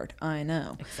better word. I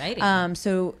know. Exciting.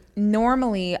 So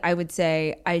normally I would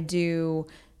say I do,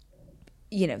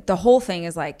 the whole thing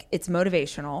is like, it's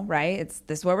motivational, right?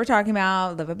 This is what we're talking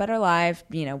about, live a better life,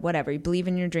 whatever, you believe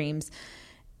in your dreams.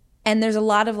 And there's a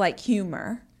lot of like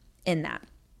humor in that.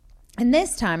 And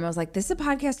this time I was like, this is a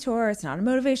podcast tour. It's not a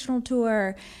motivational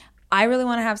tour. I really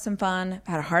want to have some fun. I've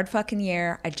had a hard fucking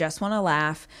year. I just want to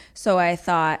laugh. So I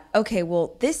thought, okay,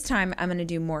 well, this time I'm going to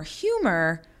do more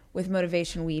humor with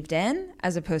motivation weaved in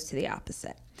as opposed to the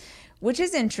opposite. Which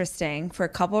is interesting for a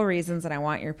couple of reasons, and I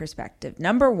want your perspective.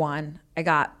 Number one, I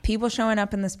got people showing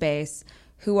up in the space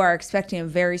who are expecting a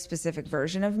very specific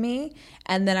version of me.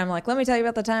 And then I'm like, let me tell you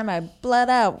about the time I bled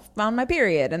out on my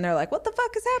period. And they're like, what the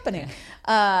fuck is happening?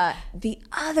 The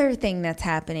other thing that's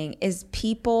happening is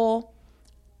people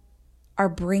are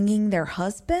bringing their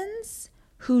husbands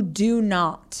who do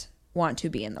not want to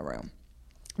be in the room.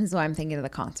 This is why I'm thinking of the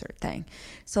concert thing.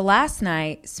 So last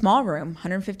night, small room,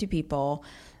 150 people.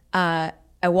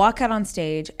 I walk out on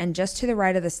stage, and just to the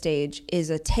right of the stage is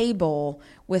a table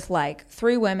with like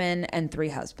 3 women and 3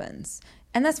 husbands.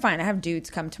 And that's fine. I have dudes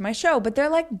come to my show, but they're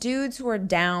like dudes who are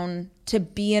down to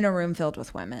be in a room filled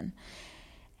with women.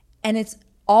 And it's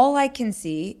all I can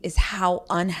see is how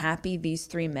unhappy these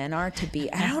 3 men are to be.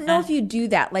 I don't know if you do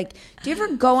that. Like, do you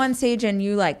ever go on stage and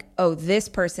you like, oh, this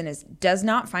person does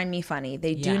not find me funny.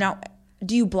 They do not.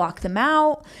 Do you block them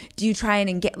out? Do you try and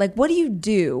engage? Like, what do you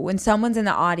do when someone's in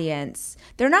the audience?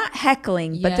 They're not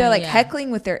heckling, but they're like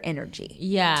heckling with their energy.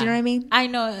 Yeah. Do you know what I mean? I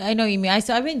know what you mean.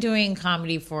 I've been doing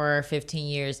comedy for 15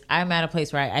 years. I'm at a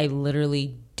place where I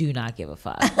literally do not give a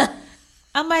fuck.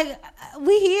 I'm like,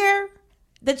 we here.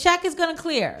 The check is going to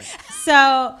clear.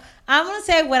 So I'm going to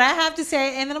say what I have to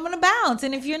say, and then I'm going to bounce.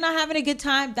 And if you're not having a good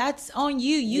time, that's on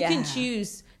you. You can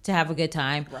choose to have a good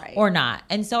time or not.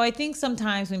 And so I think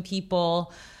sometimes when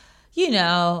people, they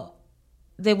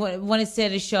want to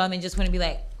sit at a show and they just want to be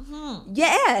like,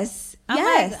 Yes.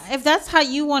 Like, if that's how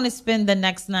you want to spend the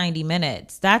next 90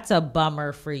 minutes, that's a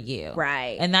bummer for you.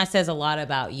 Right. And that says a lot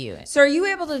about you. So are you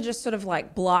able to just sort of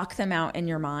like block them out in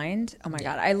your mind? Oh my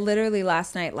God. I literally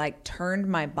last night like turned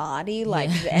my body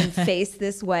and faced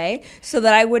this way so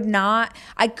that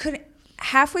I couldn't.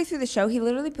 Halfway through the show, he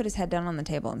literally put his head down on the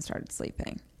table and started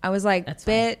sleeping. I was like, that's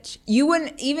bitch, fine. You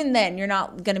wouldn't, even then, you're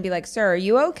not going to be like, sir, are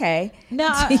you okay? No,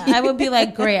 I would be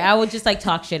like, great. I would just like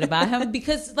talk shit about him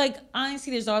because like,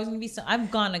 honestly, there's always going to be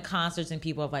I've gone to concerts and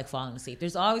people have like fallen asleep.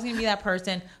 There's always going to be that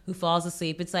person who falls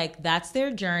asleep. It's like, that's their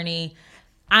journey.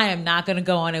 I am not going to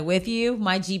go on it with you.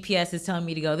 My GPS is telling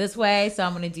me to go this way, so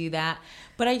I'm going to do that.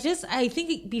 But I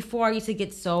think before I used to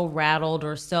get so rattled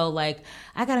or so like,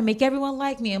 I got to make everyone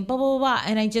like me and blah, blah, blah, blah.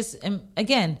 And I just,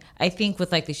 again, I think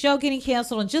with like the show getting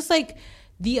canceled and just like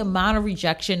the amount of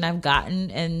rejection I've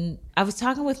gotten. And I was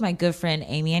talking with my good friend,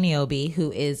 Amy Aniobi,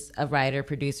 who is a writer,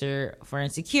 producer for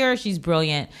Insecure. She's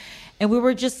brilliant. And we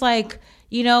were just like,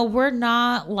 you know, we're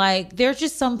not like, there's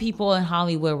just some people in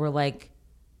Hollywood where like,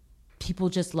 people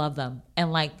just love them.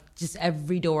 And like, just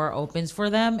every door opens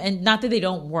for them. And not that they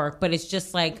don't work, but it's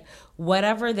just like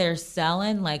whatever they're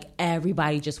selling, like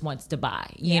everybody just wants to buy.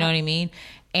 You know what I mean?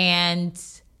 And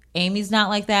Amy's not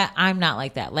like that. I'm not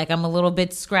like that. Like I'm a little bit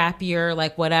scrappier,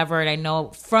 like whatever. And I know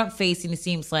front facing, it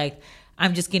seems like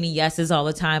I'm just getting yeses all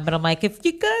the time. But I'm like, if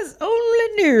you guys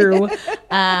only knew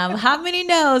how many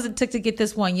no's it took to get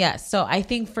this one yes. So I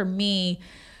think for me,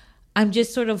 I'm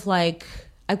just sort of like,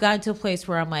 I've gotten to a place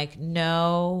where I'm like,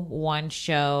 no one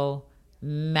show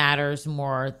matters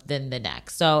more than the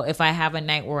next. So if I have a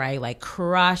night where I like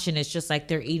crush and it's just like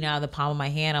they're eating out of the palm of my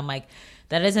hand, I'm like,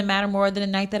 that doesn't matter more than the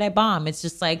night that I bomb. It's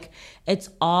just like, it's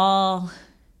all,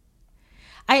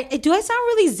 do I sound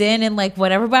really zen and like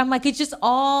whatever, but I'm like, it's just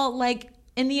all like,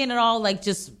 in the end, it all like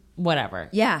just whatever.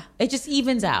 Yeah. It just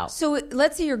evens out. So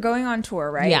let's say you're going on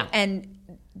tour, right? Yeah. And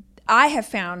I have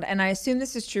found, and I assume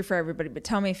this is true for everybody, but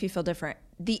tell me if you feel different.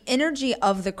 The energy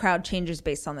of the crowd changes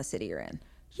based on the city you're in.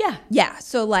 Yeah. Yeah.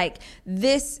 So like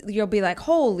this, you'll be like,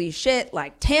 holy shit,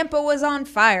 like Tampa was on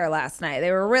fire last night. They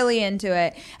were really into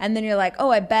it. And then you're like, oh,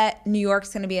 I bet New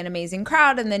York's going to be an amazing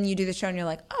crowd. And then you do the show and you're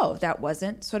like, oh, that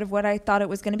wasn't sort of what I thought it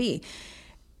was going to be.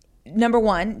 Number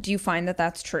one, do you find that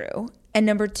that's true? And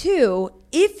number two,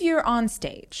 if you're on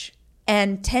stage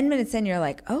and 10 minutes in, you're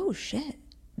like, oh shit,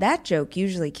 that joke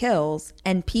usually kills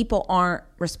and people aren't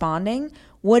responding,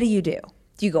 what do you do?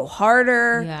 Do you go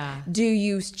harder? Yeah. Do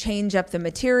you change up the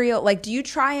material? Like, do you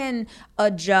try and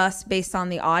adjust based on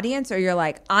the audience, or you're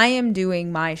like, I am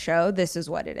doing my show, this is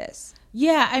what it is?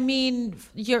 Yeah, I mean,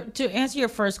 to answer your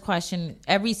first question,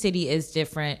 every city is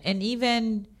different. And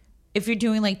even if you're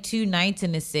doing like 2 nights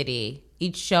in a city,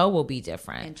 each show will be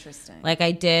different. Interesting. Like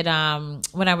I did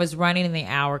when I was running in the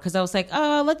hour, because I was like,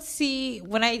 oh, let's see.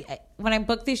 When I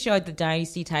booked this show at the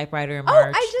Dynasty Typewriter in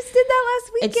March. Oh, I just did that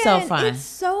last weekend. It's so fun. It's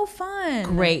so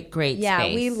fun. Great Yeah,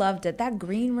 space. we loved it. That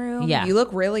green room. Yeah. You look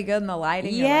really good in the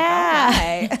lighting.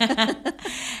 Yeah. You're like, okay.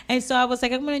 And so I was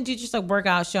like, I'm going to do just a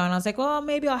workout show. And I was like, well,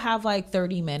 maybe I'll have like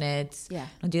 30 minutes. Yeah.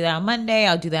 I'll do that on Monday.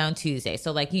 I'll do that on Tuesday.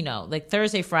 So like, you know, like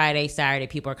Thursday, Friday, Saturday,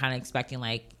 people are kind of expecting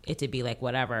like it to be like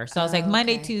whatever. So I was like,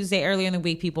 Monday, Tuesday, earlier in the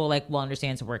week, people like will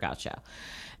understand it's a workout show.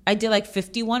 I did like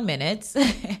 51 minutes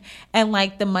and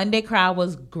like the Monday crowd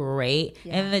was great.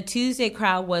 Yeah. And then the Tuesday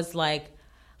crowd was like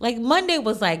Monday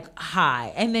was like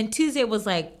high. And then Tuesday was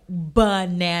like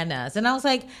bananas. And I was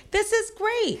like, this is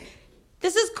great.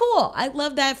 This is cool. I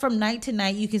love that from night to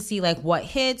night. You can see like what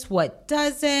hits, what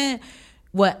doesn't,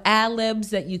 what ad-libs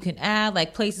that you can add,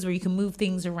 like places where you can move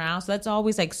things around. So that's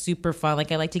always like super fun.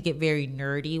 Like I like to get very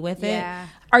nerdy with it.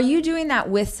 Are you doing that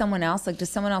with someone else? Like does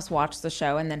someone else watch the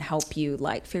show and then help you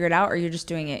like figure it out, or you're just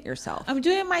doing it yourself? I'm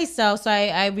doing it myself. So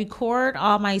I record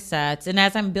all my sets, and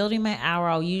as I'm building my hour,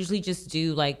 I'll usually just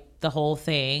do like the whole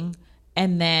thing.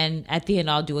 And then at the end,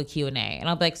 I'll do a Q&A. And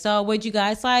I'll be like, so what'd you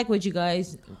guys like? What'd you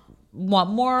guys want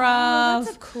more of?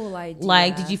 That's a cool idea.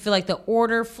 Like, did you feel like the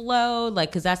order flowed? Like,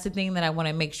 because that's the thing that I want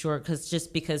to make sure, because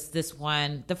this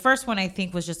one, the first one I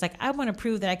think was just like, I want to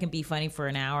prove that I can be funny for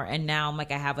an hour. And now I'm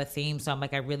like, I have a theme. So I'm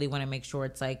like, I really want to make sure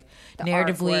it's like the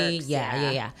narratively. works,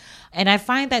 yeah. And I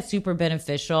find that super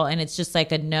beneficial. And it's just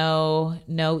like a no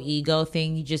ego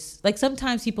thing. You just like,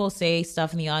 sometimes people say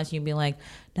stuff in the audience and you'll be like,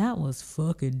 that was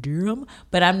fucking dumb,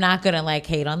 but I'm not gonna like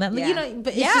hate on them. You know,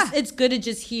 but it's good to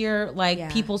just hear like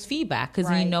people's feedback,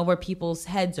 because you know where people's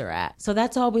heads are at. So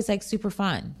that's always like super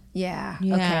fun. Yeah.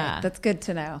 Okay. That's good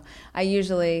to know. I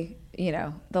usually, you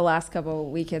know, the last couple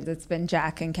of weekends, it's been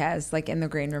Jack and Kaz like in the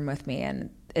green room with me, and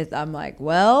I'm like,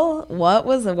 well,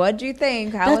 what'd you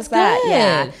think? How was that? Good.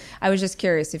 Yeah. I was just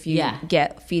curious if you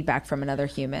get feedback from another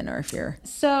human, or if you're.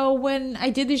 So when I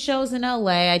did the shows in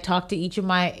LA, I talked to each of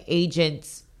my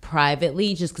agents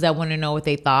privately, just because I wanted to know what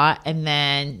they thought. And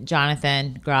then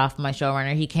Jonathan Groff, my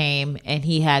showrunner, he came and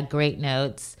he had great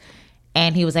notes.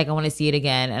 And he was like, I want to see it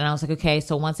again. And I was like, okay,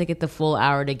 so once I get the full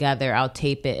hour together, I'll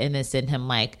tape it and then send him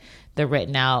like the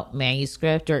written out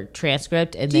manuscript or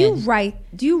transcript. And do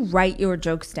you write your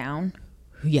jokes down?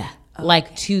 Yeah. Okay.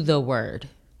 Like to the word.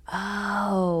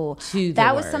 Oh, to the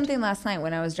that word. was something last night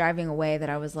when I was driving away that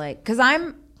I was like, because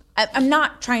I'm I'm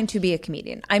not trying to be a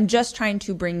comedian. I'm just trying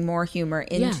to bring more humor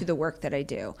into the work that I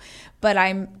do. But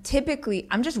I'm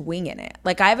just winging it.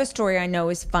 Like, I have a story I know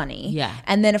is funny. Yeah.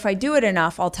 And then if I do it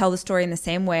enough, I'll tell the story in the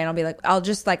same way, and I'll be like, I'll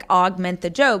just like augment the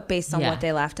joke based on what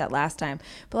they laughed at last time.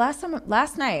 But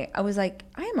last night, I was like,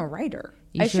 I am a writer.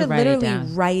 I should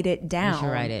literally write it down. You should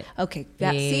write it. Okay.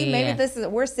 Maybe this is,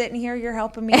 we're sitting here, you're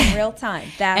helping me in real time.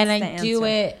 That's and the I answer. do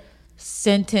it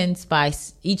sentence by,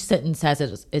 each sentence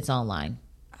has its own line.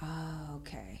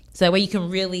 So that way you can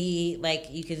really, like,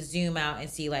 you can zoom out and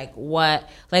see, what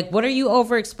are you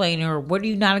over explaining, or what are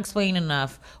you not explaining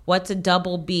enough? What's a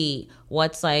double B?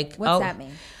 What's that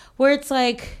mean? Where it's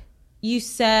like, you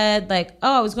said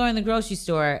I was going to the grocery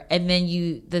store, and then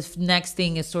the next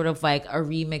thing is sort of like a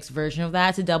remix version of that.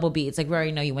 It's a double B. It's like, we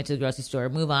already know you went to the grocery store,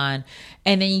 move on.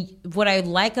 And then what I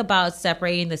like about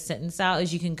separating the sentence out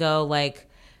is you can go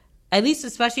at least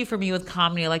especially for me with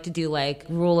comedy, I like to do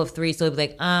rule of three. So it'd be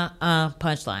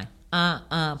punchline,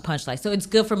 punchline. So it's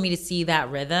good for me to see that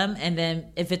rhythm. And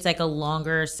then if it's a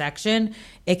longer section,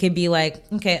 it could be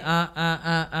okay,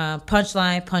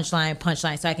 punchline, punchline,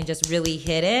 punchline. So I can just really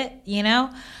hit it,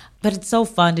 But it's so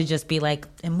fun to just be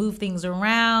and move things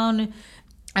around.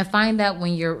 I find that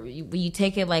when you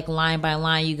take it line by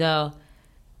line, you go,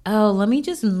 oh, let me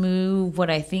just move what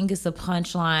I think is the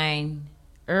punchline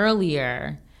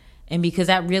earlier. And because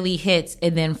that really hits,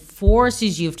 and then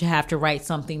forces you to have to write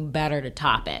something better to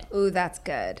top it. Ooh, that's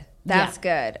good. That's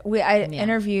good. I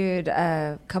interviewed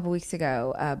a couple weeks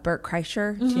ago Bert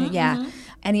Kreischer.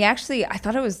 And he actually, I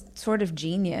thought it was sort of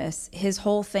genius. His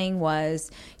whole thing was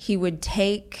he would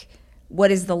take what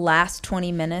is the last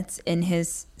 20 minutes in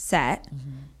his set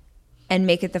and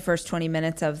make it the first 20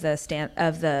 minutes of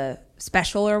the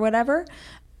special or whatever.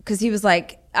 Because he was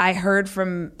I heard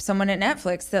from someone at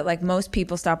Netflix that most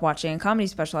people stop watching a comedy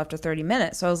special after 30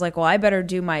 minutes. So I was like, well, I better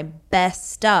do my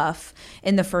best stuff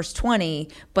in the first 20,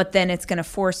 but then it's going to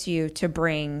force you to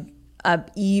bring a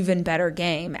even better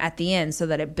game at the end so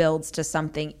that it builds to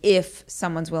something if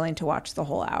someone's willing to watch the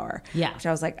whole hour. Yeah. Which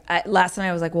I was last night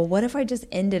I was well, what if I just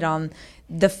ended on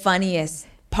the funniest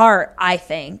part, I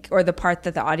think, or the part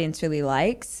that the audience really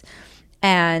likes?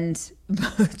 And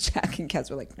Jack and Kez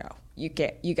were like, no, you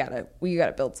can't. You gotta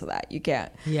build to that. You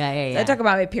can't. Yeah. I talk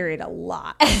about my period a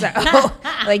lot.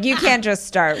 So you can't just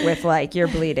start with you're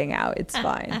bleeding out. It's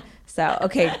fine. So,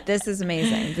 okay, this is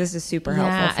amazing. This is super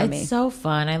helpful for me. It's so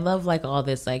fun. I love all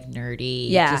this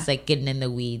nerdy, just getting in the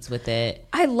weeds with it.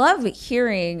 I love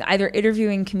hearing either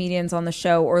interviewing comedians on the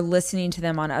show or listening to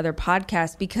them on other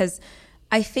podcasts, because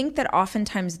I think that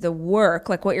oftentimes the work,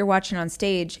 what you're watching on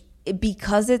stage,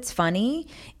 because it's funny,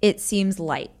 it seems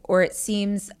light, or it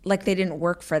seems like they didn't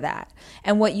work for that.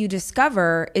 And what you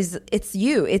discover is it's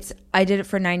you. I did it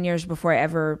for 9 years before I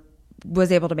ever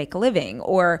was able to make a living.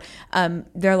 Or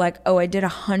they're like, oh, I did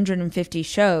 150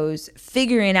 shows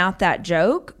figuring out that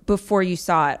joke before you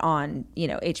saw it on,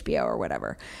 HBO or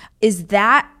whatever. Is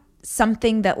that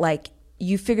something that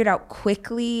you figured out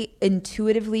quickly,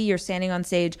 intuitively? You're standing on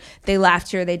stage, they laughed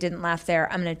here, they didn't laugh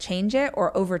there, I'm going to change it?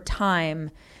 Or over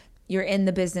time, you're in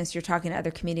the business, you're talking to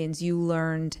other comedians, you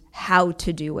learned how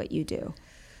to do what you do?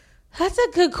 That's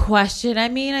a good question. I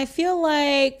mean, I feel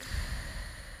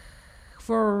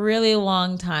for a really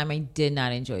long time, I did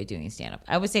not enjoy doing stand-up.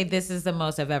 I would say this is the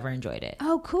most I've ever enjoyed it.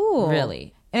 Oh, cool.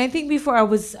 Really. And I think before I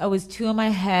was too in my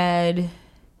head.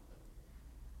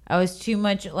 I was too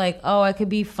much I could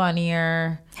be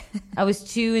funnier. I was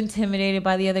too intimidated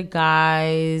by the other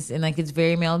guys, and it's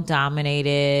very male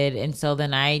dominated. And so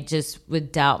then I just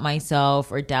would doubt myself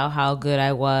or doubt how good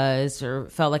I was, or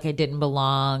felt like I didn't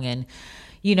belong. And,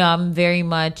 I'm very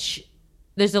much,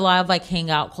 there's a lot of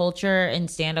hangout culture in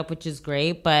stand up, which is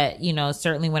great. But,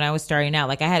 certainly when I was starting out,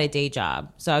 I had a day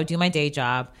job. So I would do my day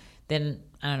job. Then,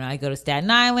 I don't know, I go to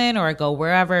Staten Island or I go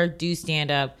wherever, do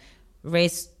stand up,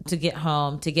 race to get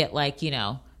home, to get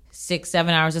 6-7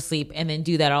 hours of sleep, and then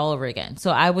do that all over again. So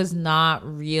I was not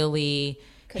really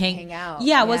hang out.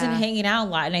 Yeah, I wasn't hanging out a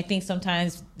lot. And I think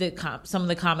sometimes some of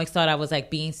the comics thought I was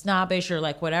being snobbish or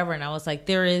whatever. And I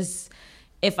was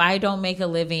if I don't make a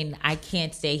living, I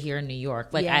can't stay here in New York.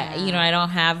 I don't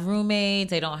have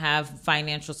roommates. I don't have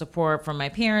financial support from my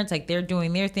parents. They're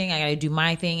doing their thing. I got to do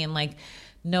my thing. And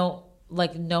no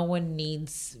one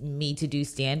needs me to do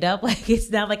stand up.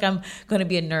 It's not I'm going to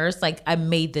be a nurse. I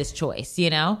made this choice,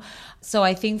 So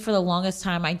I think for the longest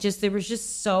time, I was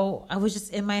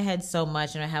just in my head so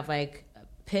much, and I have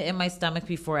pit in my stomach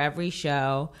before every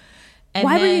show. And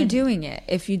why were you doing it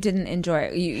if you didn't enjoy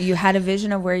it? You had a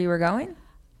vision of where you were going?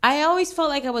 I always felt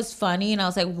like I was funny, and I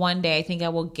was one day I think I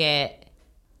will get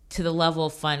to the level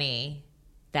of funny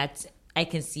that I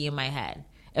can see in my head.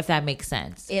 if that makes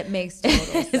sense. It makes total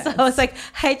sense. So it's like,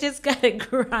 I just got to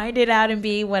grind it out and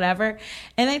be whatever.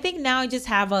 And I think now I just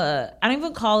have I don't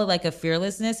even call it like a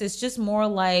fearlessness. It's just more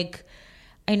like,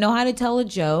 I know how to tell a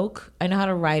joke. I know how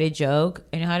to write a joke.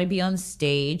 I know how to be on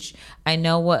stage. I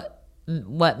know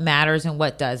what matters and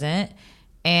what doesn't.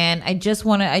 And I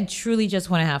truly just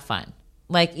want to have fun.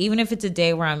 Like, even if it's a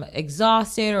day where I'm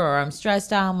exhausted or I'm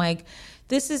stressed out, I'm like,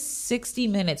 this is 60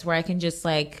 minutes where I can just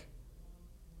like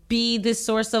be this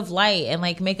source of light and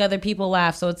like make other people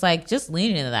laugh. So it's like, just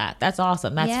lean into that. That's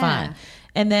awesome. That's fun.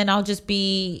 And then I'll just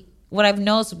be, what I've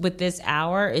noticed with this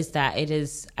hour is that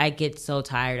I get so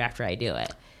tired after I do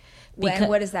it.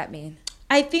 What does that mean?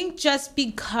 I think just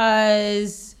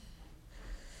because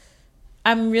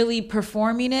I'm really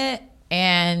performing it,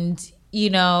 and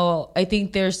I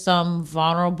think there's some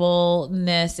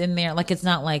vulnerableness in there. Like, it's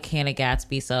not like Hannah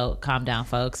Gatsby, so calm down,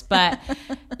 folks. But,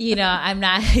 I'm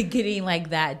not getting like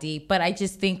that deep. But I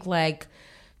just think like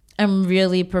I'm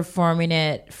really performing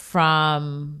it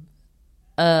from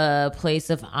a place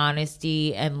of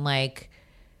honesty and like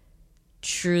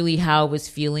truly how I was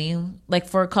feeling like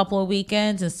for a couple of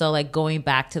weekends. And so like going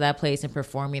back to that place and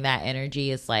performing that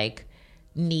energy is like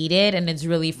needed, and it's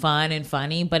really fun and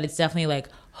funny, but it's definitely like,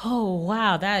 oh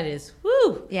wow, that is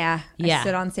woo. Yeah. I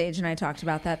stood on stage and I talked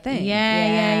about that thing.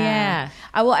 Yeah.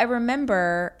 I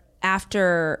remember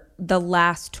after the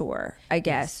last tour, I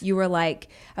guess, you were like,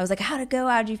 I was like, how'd it go?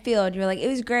 How'd you feel? And you were like, it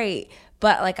was great.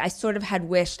 But like, I sort of had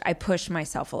wished I pushed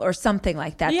myself or something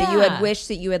like that, that you had wished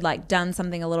that you had like done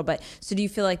something a little bit. So do you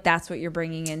feel like that's what you're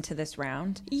bringing into this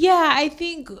round? Yeah, I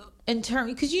think in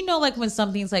terms, because like when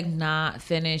something's like not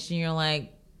finished and you're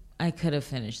like, I could have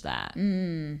finished that.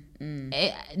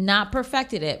 Not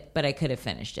perfected it, but I could have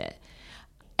finished it.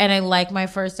 And I like my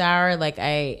first hour. Like,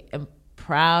 I am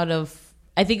proud of,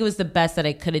 I think it was the best that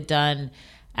I could have done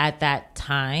at that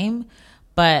time.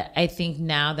 But I think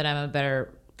now that I'm a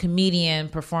better comedian,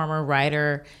 performer,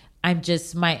 writer,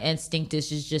 my instinct is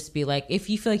to just be like, if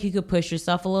you feel like you could push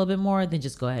yourself a little bit more, then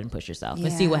just go ahead and push yourself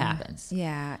and see what happens.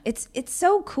 Yeah. It's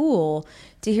so cool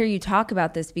to hear you talk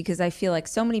about this, because I feel like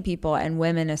so many people, and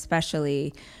women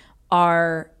especially,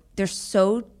 they're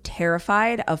so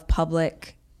terrified of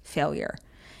public failure,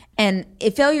 and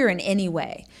failure in any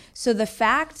way. So the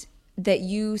fact that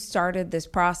you started this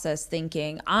process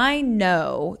thinking, I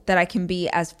know that I can be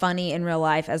as funny in real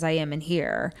life as I am in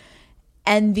here,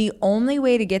 and the only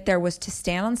way to get there was to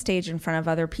stand on stage in front of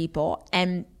other people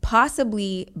and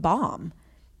possibly bomb.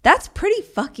 That's pretty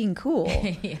fucking cool.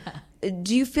 Yeah.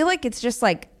 Do you feel like it's just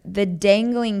like the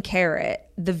dangling carrot,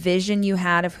 the vision you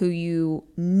had of who you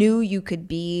knew you could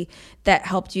be, that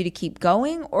helped you to keep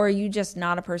going? Or are you just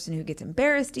not a person who gets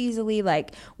embarrassed easily?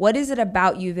 Like, what is it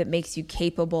about you that makes you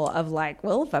capable of like,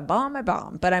 well, if I bomb, I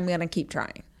bomb, but I'm going to keep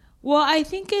trying? Well, I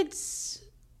think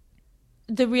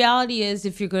the reality is,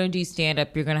 if you're going to do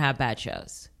stand-up, you're going to have bad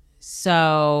shows.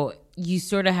 So you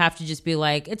sort of have to just be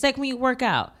like, it's like when you work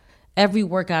out. Every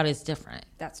workout is different.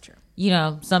 That's true.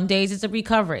 Some days it's a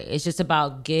recovery. It's just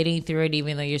about getting through it,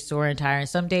 even though you're sore and tired. And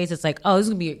some days it's like, oh, this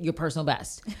is going to be your personal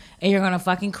best. And you're going to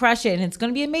fucking crush it. And it's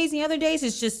going to be amazing. Other days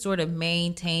it's just sort of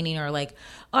maintaining, or like,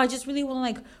 oh, I just really want to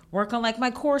like work on like my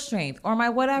core strength or my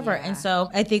whatever. Yeah. And so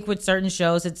I think with certain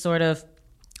shows, it's sort of,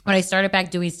 when I started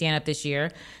back doing stand-up this year,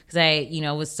 because I,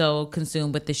 was so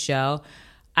consumed with the show,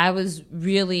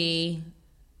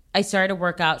 I started a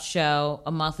workout show,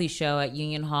 a monthly show at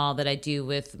Union Hall that I do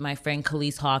with my friend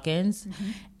Khalees Hawkins.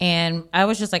 Mm-hmm. And I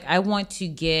was just like, I want to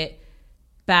get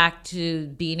back to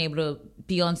being able to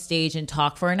be on stage and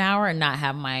talk for an hour and not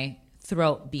have my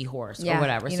throat be hoarse or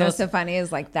whatever. What's so funny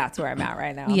is like, that's where I'm at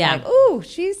right now. Yeah. I'm like, ooh,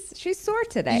 she's sore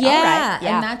today. Yeah. All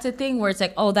right. And that's the thing where it's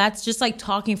like, oh, that's just like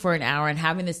talking for an hour and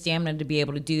having the stamina to be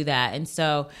able to do that. And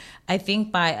so I think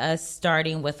by us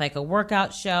starting with like a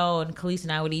workout show, and Khalees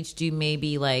and I would each do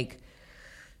maybe like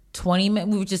 20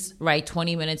 minutes, we would just write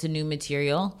 20 minutes of new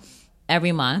material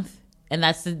every month. And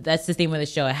that's the theme of the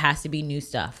show. It has to be new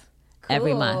stuff. Cool.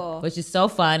 Every month, which is so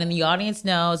fun. And the audience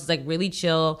knows, it's like really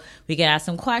chill. We can ask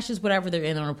them questions, whatever they're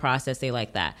in on the process, they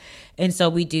like that. And so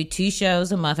we do 2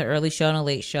 shows a month, an early show and a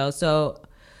late show. So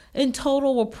in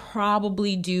total, we'll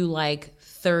probably do like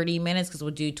 30 minutes, because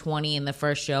we'll do 20 in the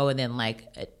first show, and then like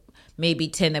maybe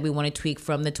 10 that we want to tweak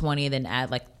from the 20, and then add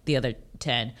like the other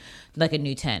 10, like a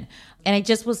new 10. And I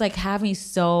just was like having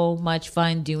so much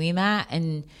fun doing that.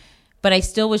 And But I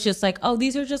still was just like, oh,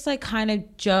 these are just like kind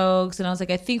of jokes. And I was like,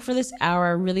 I think for this hour,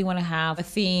 I really want to have a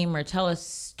theme or tell a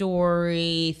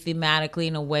story thematically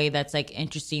in a way that's like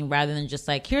interesting rather than just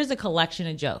like, here's a collection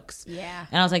of jokes. Yeah.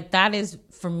 And I was like, that is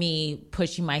for me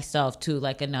pushing myself to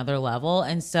like another level.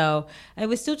 And so I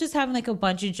was still just having like a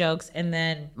bunch of jokes. And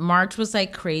then March was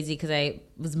like crazy because I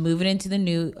was moving into the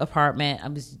new apartment. I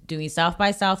was doing South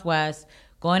by Southwest,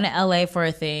 going to LA for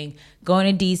a thing,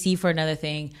 going to DC for another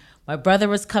thing. My brother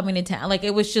was coming to town. Like,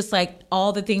 it was just like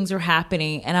all the things were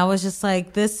happening. And I was just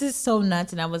like, this is so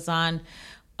nuts. And I was on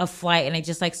a flight and I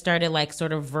just like started like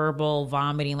sort of verbal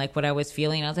vomiting, like what I was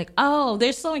feeling. I was like, oh,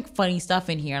 there's so like funny stuff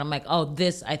in here. And I'm like, oh,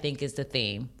 this I think is the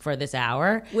theme for this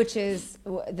hour. Which is,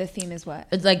 the theme is what?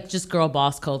 It's like just girl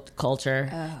boss culture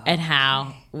and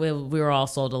how we were all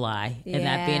sold a lie. Yeah. And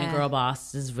that being a girl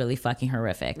boss is really fucking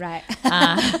horrific. Right.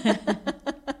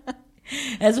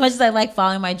 As much as I like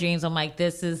following my dreams, I'm like,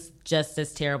 this is just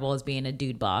as terrible as being a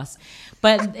dude boss.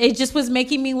 But it just was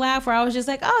making me laugh where I was just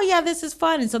like, oh yeah, this is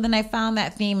fun. And so then I found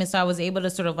that theme. And so I was able to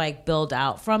sort of like build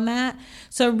out from that.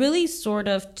 So it really sort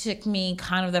of took me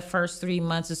kind of the first 3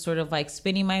 months of sort of like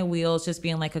spinning my wheels, just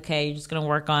being like, okay, you're just going to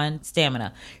work on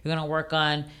stamina. You're going to work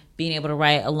on being able to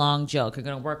write a long joke. You're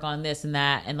going to work on this and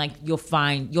that. And like, you'll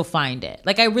find it.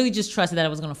 Like, I really just trusted that I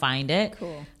was going to find it.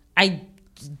 Cool. I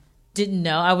didn't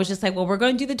know. I was just like, well, we're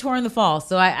going to do the tour in the fall,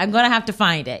 so I'm going to have to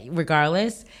find it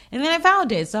regardless. And then I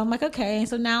found it. So I'm like, okay. And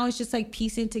so now it's just like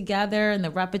piecing together and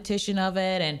the repetition of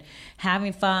it and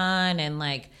having fun, and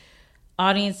like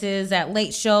audiences at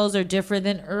late shows are different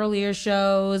than earlier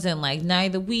shows, and like night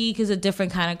of the week is a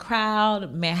different kind of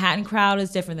crowd. Manhattan crowd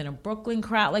is different than a Brooklyn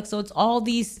crowd. Like, so it's all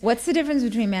these. What's the difference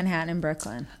between Manhattan and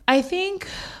Brooklyn? I think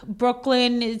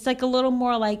Brooklyn, it's like a little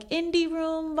more like indie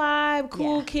room vibe,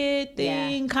 cool kid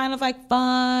thing, kind of like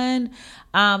fun.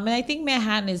 And I think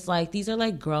Manhattan is like, these are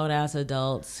like grown ass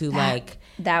adults who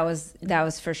that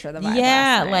was for sure the vibe.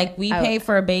 Yeah, like we pay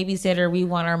for a babysitter, we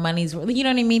want our money's worth. You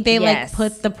know what I mean? They like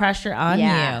put the pressure on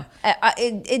you.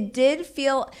 It did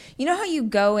feel, you know how you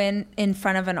go in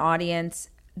front of an audience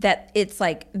that it's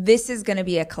like, this is going to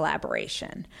be a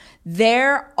collaboration.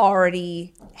 They're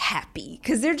already happy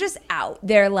because they're just out.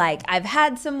 They're like, I've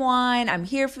had some wine, I'm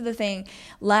here for the thing.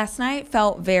 Last night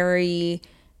felt very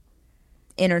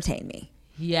entertain me.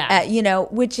 Yeah. You know,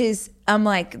 which is, I'm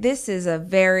like, this is a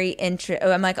very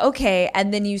I'm like, okay.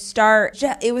 And then you start,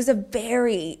 it was a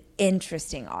very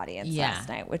interesting audience last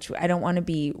night, which I don't want to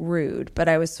be rude, but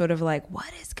I was sort of like, what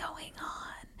is going on?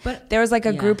 But there was like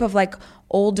a group of like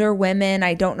older women.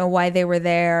 I don't know why they were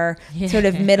there, sort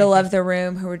of middle of the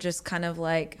room, who were just kind of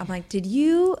like, I'm like, did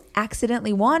you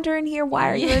accidentally wander in here? Why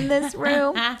are you in this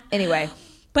room? Anyway.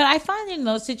 But I find in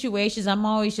those situations, I'm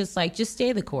always just like, just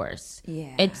stay the course.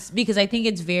 Yeah. It's because I think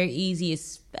it's very easy,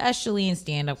 especially in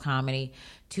stand-up comedy,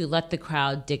 to let the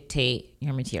crowd dictate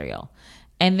your material.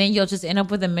 And then you'll just end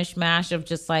up with a mishmash of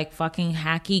just like fucking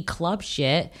hacky club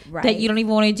shit that you don't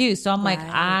even want to do. So I'm like,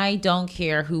 I don't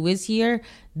care who is here.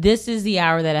 This is the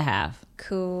hour that I have.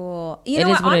 Cool. You know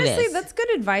what? Honestly, that's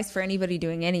good advice for anybody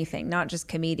doing anything, not just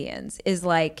comedians, is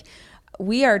like,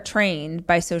 we are trained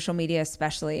by social media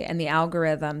especially, and the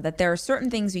algorithm, that there are certain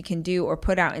things we can do or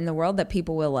put out in the world that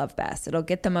people will love best. It'll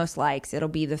get the most likes. It'll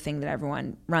be the thing that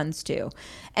everyone runs to.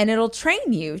 And it'll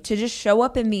train you to just show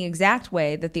up in the exact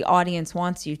way that the audience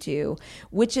wants you to,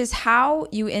 which is how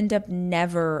you end up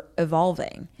never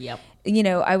evolving. Yep. You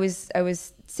know, I was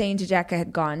saying to Jack, I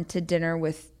had gone to dinner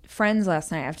with friends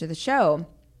last night after the show,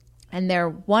 and they're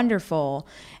wonderful.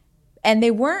 And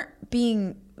they weren't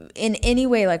being in any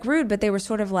way like rude, but they were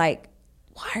sort of like,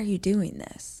 why are you doing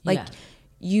this? Like,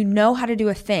 you know how to do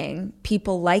a thing.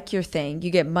 People like your thing. You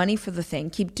get money for the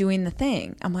thing. Keep doing the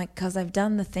thing. I'm like, because I've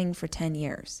done the thing for 10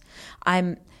 years.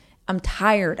 I'm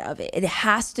tired of it. It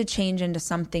has to change into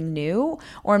something new,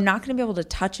 or I'm not going to be able to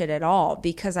touch it at all,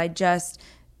 because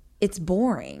it's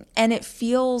boring. And it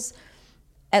feels,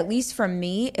 at least for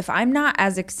me, if I'm not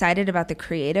as excited about the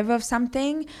creative of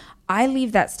something, I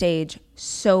leave that stage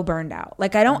so burned out.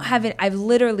 Like, I don't have it. I've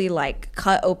literally like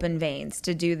cut open veins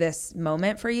to do this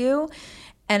moment for you.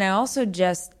 And I also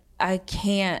I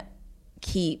can't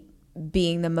keep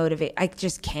being the motivate. I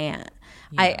just can't.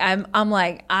 Yeah. I'm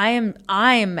like, I'm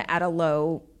at a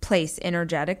low place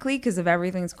energetically because of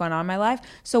everything that's going on in my life.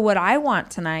 So what I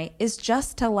want tonight is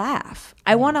just to laugh.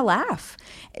 I want to laugh.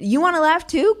 You want to laugh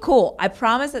too? Cool. I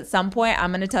promise at some point I'm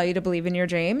going to tell you to believe in your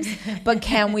dreams. But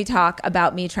can we talk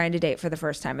about me trying to date for the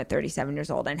first time at 37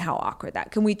 years old and how awkward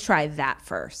that? Can we try that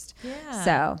first? Yeah.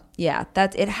 So yeah,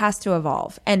 it has to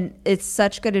evolve, and it's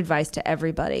such good advice to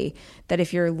everybody that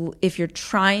if you're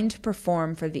trying to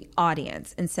perform for the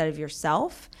audience instead of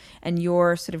yourself and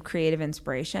your sort of creative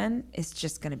inspiration, it's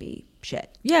just going to be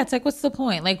shit. Yeah, it's like, what's the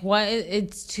point? Like, what?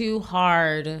 It's too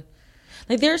hard.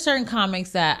 Like, there are certain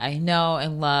comics that I know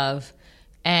and love,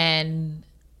 and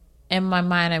in my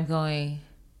mind I'm going,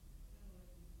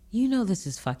 you know this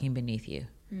is fucking beneath you.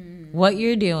 What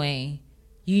you're doing,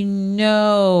 you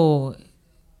know,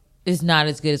 is not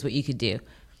as good as what you could do.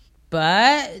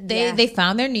 But they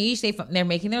found their niche. They're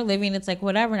making their living. It's like,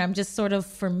 whatever. And I'm just sort of,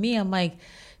 for me, I'm like,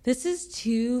 this is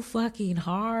too fucking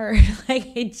hard.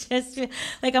 Like, it just,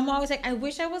 like, I'm always like, I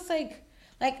wish I was like,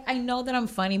 I know that I'm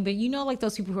funny, but you know, like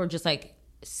those people who are just like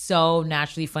so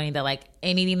naturally funny that like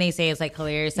anything they say is like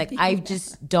hilarious. Like, I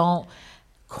just don't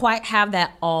quite have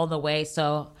that all the way.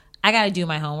 So I got to do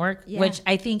my homework, which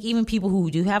I think even people who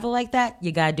do have it like that,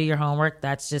 you got to do your homework.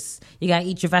 That's just, you got to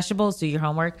eat your vegetables, do your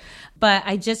homework. But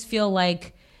I just feel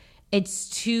like it's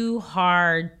too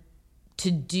hard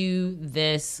to do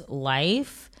this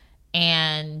life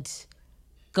and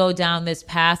go down this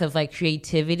path of like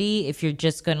creativity if you're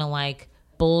just going to like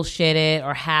bullshit it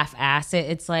or half-ass it.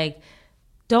 It's like,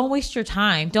 don't waste your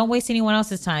time. Don't waste anyone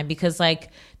else's time, because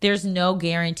like there's no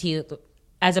guarantee.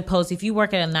 As opposed to if you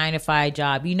work at a 9-to-5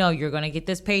 job, you know you're going to get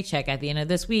this paycheck at the end of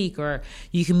this week, or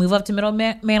you can move up to middle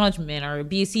management or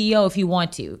be a CEO if you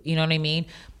want to. You know what I mean?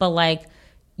 But like,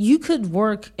 you could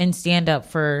work and stand up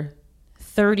for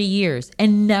 30 years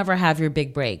and never have your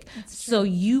big break. So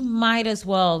you might as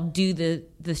well do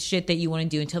the shit that you want to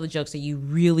do and tell the jokes that you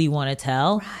really want to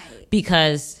tell. Right.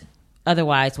 Because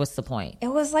otherwise, what's the point? It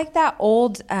was like that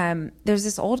old, there's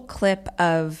this old clip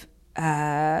of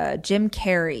Jim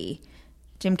Carrey,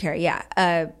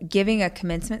 giving a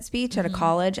commencement speech at a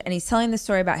college, and he's telling the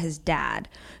story about his dad,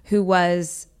 who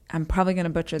was, I'm probably going to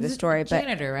butcher the story, but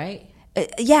janitor, right?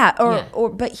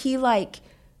 But he like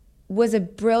was a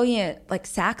brilliant like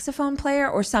saxophone player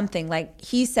or something. Like,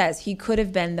 he says he could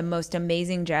have been the most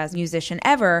amazing jazz musician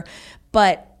ever,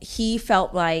 but he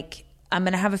felt like, I'm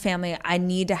going to have a family. I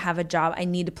need to have a job. I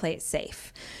need to play it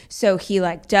safe. So he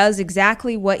like does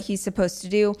exactly what he's supposed to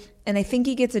do. And I think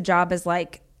he gets a job as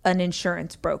like an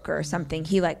insurance broker or something.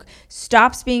 He like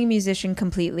stops being a musician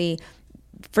completely,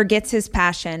 forgets his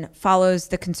passion, follows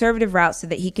the conservative route so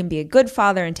that he can be a good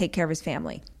father and take care of his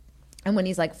family. And when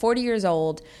he's like 40 years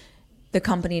old, the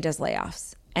company does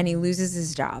layoffs and he loses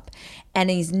his job, and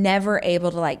he's never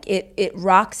able to like, it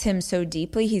rocks him so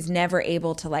deeply. He's never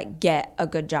able to like get a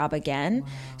good job again. Wow.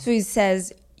 So he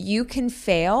says, you can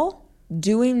fail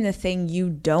doing the thing you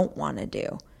don't want to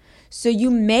do. So you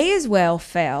may as well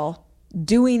fail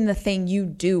doing the thing you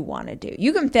do want to do.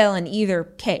 You can fail in either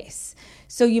case.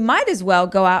 So you might as well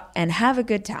go out and have a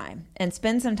good time and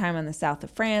spend some time in the south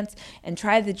of France and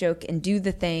try the joke and do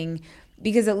the thing,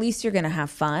 because at least you're going to have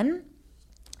fun.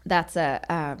 That's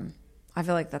I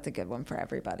feel like that's a good one for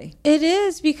everybody. It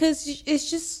is, because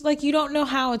it's just like, you don't know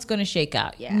how it's going to shake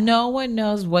out. Yeah. No one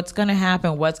knows what's going to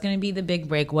happen, what's going to be the big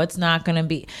break, what's not going to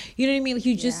be. You know what I mean? Like,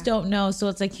 you just don't know. So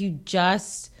it's like, you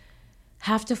just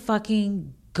have to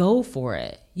fucking go for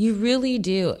it. You really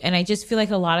do. And I just feel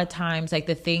like a lot of times, like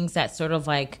the things that sort of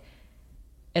like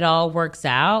it all works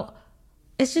out,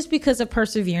 it's just because of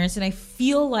perseverance. And I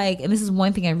feel like, and this is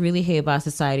one thing I really hate about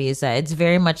society, is that it's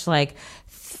very much like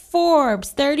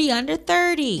Forbes 30 under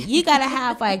 30. You gotta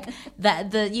have like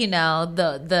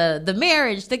the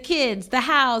marriage, the kids, the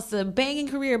house, the banging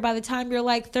career by the time you're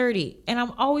like 30. And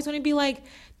I'm always going to be like,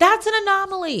 that's an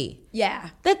anomaly.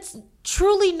 Yeah. That's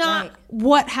truly not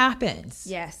what happens.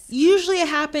 Yes. Usually it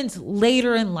happens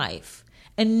later in life.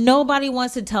 And nobody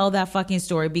wants to tell that fucking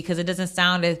story, because it doesn't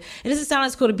sound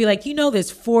as cool to be like, you know,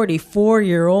 this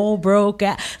 44-year-old broke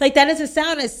out. Like, that doesn't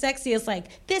sound as sexy as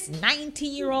like this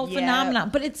 19-year-old phenomenon.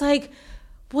 But it's like,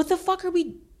 what the fuck are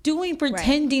we doing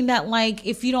pretending that like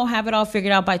if you don't have it all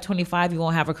figured out by 25, you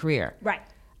won't have a career? Right.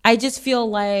 I just feel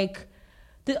like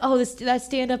that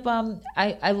stand-up,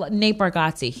 Nate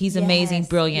Bargatze, he's amazing,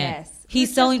 brilliant. Yes.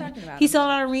 He's selling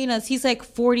out arenas. He's like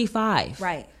 45.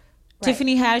 Right.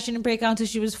 Tiffany Haddish didn't break out until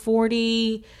she was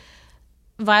 40.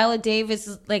 Viola Davis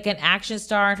is like an action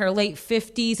star in her late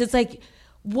 50s. It's like,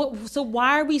 what? So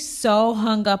why are we so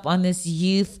hung up on this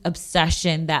youth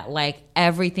obsession that like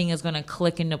everything is going to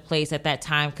click into place at that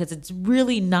time? Because it's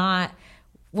really not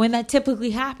when that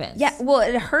typically happens. Yeah, well,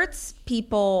 it hurts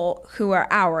people who are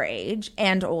our age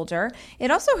and older. It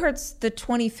also hurts the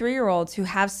 23-year-olds who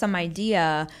have some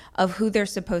idea of who they're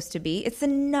supposed to be. It's the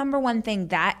number one thing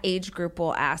that age group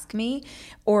will ask me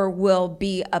or will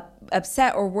be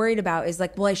upset or worried about is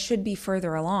like, well, I should be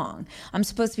further along. I'm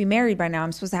supposed to be married by now.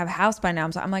 I'm supposed to have a house by now.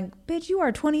 I'm like, bitch, you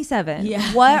are 27.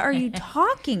 Yeah. What are you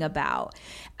talking about?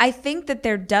 I think that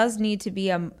there does need to be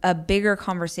a bigger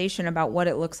conversation about what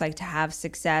it looks like to have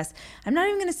success. I'm not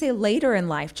even going to say later in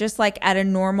life, just like at a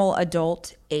normal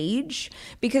adult age,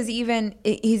 because even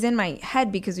he's in my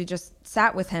head because we just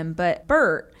sat with him. But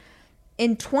Bert,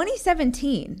 in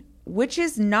 2017, which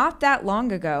is not that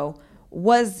long ago,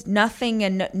 was nothing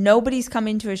and nobody's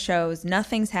coming to his shows.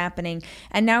 Nothing's happening.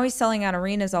 And now he's selling out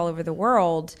arenas all over the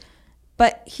world.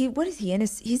 But he's in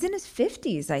his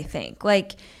 50s, I think.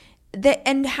 Like,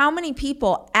 and how many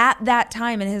people at that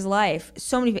time in his life,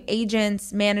 so many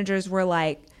agents, managers were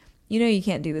like, you know, you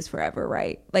can't do this forever,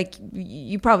 right? Like,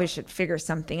 you probably should figure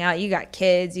something out. You got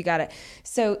kids, you got to.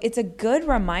 So it's a good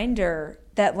reminder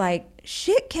that, like,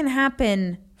 shit can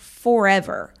happen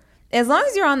forever. As long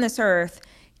as you're on this earth,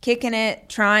 kicking it,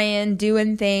 trying,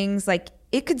 doing things, like,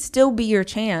 it could still be your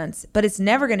chance, but it's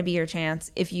never going to be your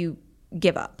chance if you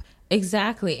give up.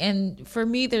 Exactly. And for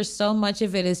me, there's so much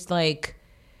of it is like,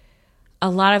 a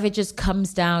lot of it just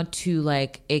comes down to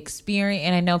like experience.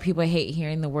 And I know people hate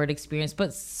hearing the word experience,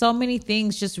 but so many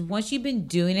things just once you've been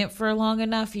doing it for long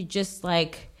enough, you just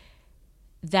like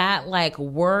that like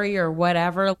worry or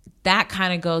whatever, that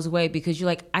kind of goes away because you're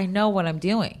like, I know what I'm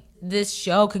doing. This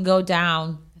show can go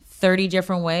down 30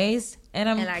 different ways. And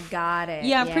I got it.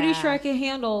 Yeah, I'm pretty sure I can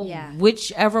handle Yeah.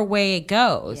 whichever way it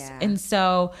goes. Yeah. And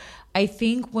so I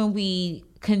think when we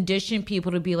condition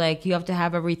people to be like, you have to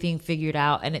have everything figured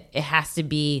out and it has to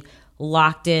be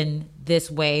locked in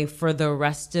this way for the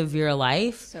rest of your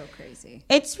life. So crazy.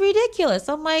 It's ridiculous.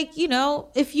 I'm like, you know,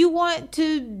 if you want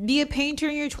to be a painter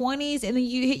in your 20s and then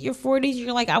you hit your 40s,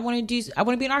 you're like, I want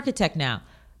to be an architect now.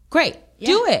 Great. Yeah.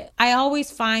 Do it. I always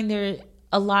find there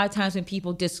a lot of times when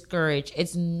people discourage,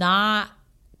 it's not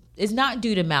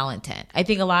due to malintent. I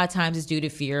think a lot of times it's due to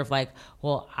fear of like,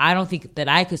 well, I don't think that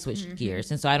I could switch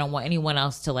gears. And so I don't want anyone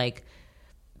else to like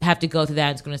have to go through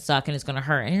that. It's going to suck and it's going to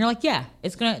hurt. And you're like, yeah,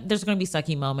 there's going to be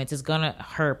sucky moments. It's going to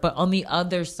hurt. But on the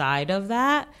other side of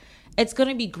that, it's going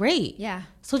to be great. Yeah.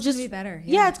 So just be better.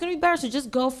 Yeah, it's going to be better. So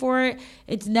just go for it.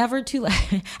 It's never too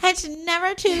late. It's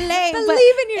never too late.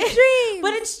 Believe in your dreams.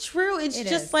 But it's true. It's It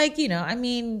just is. like, you know, I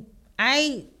mean,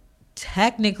 I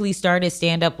technically started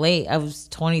stand-up late. I was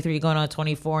 23 going on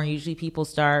 24, and usually people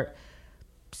start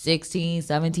 16,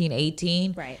 17,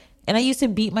 18. Right. And I used to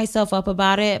beat myself up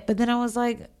about it, but then I was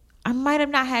like, I might have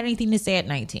not had anything to say at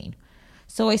 19.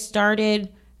 So I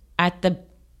started at the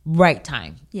right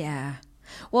time. Yeah.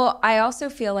 Well, I also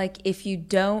feel like if you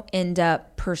don't end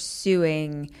up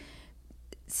pursuing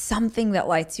something that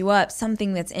lights you up,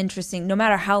 something that's interesting, no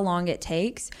matter how long it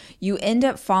takes, you end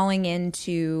up falling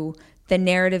into the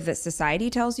narrative that society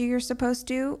tells you you're supposed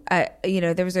to. You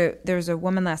know, there was a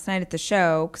woman last night at the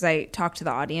show because I talked to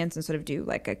the audience and sort of do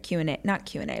like a Q&A, not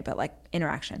Q&A, but like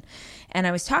interaction. And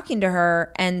I was talking to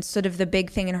her and sort of the big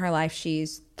thing in her life,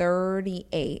 she's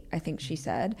 38, I think she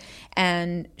said.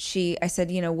 And I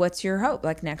said, you know, what's your hope?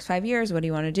 Like next 5 years, what do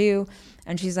you want to do?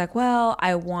 And she's like, well,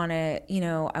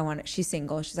 she's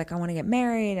single. She's like, I want to get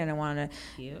married and I want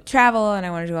to travel and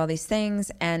I want to do all these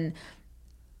things. And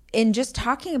in just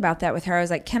talking about that with her, I was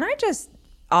like, can I just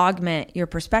augment your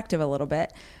perspective a little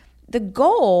bit? The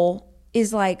goal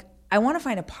is like, I want to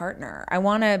find a partner. I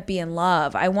want to be in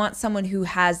love. I want someone who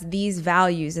has these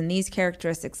values and these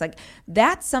characteristics. Like,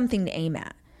 that's something to aim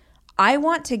at. I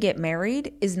want to get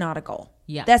married is not a goal.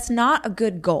 Yeah. That's not a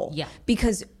good goal. Yeah.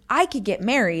 Because I could get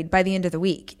married by the end of the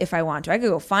week if I want to. I could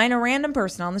go find a random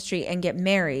person on the street and get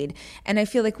married. And I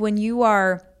feel like when you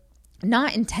are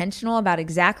not intentional about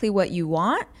exactly what you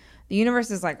want, the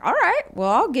universe is like, all right, well,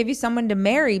 I'll give you someone to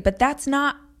marry, but that's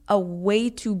not a way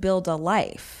to build a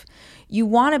life. You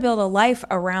want to build a life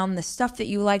around the stuff that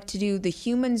you like to do, the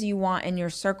humans you want in your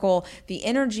circle, the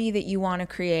energy that you want to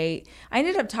create. I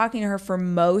ended up talking to her for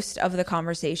most of the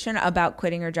conversation about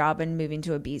quitting her job and moving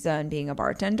to Ibiza and being a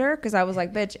bartender. Because I was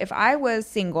like, bitch, if I was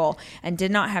single and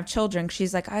did not have children,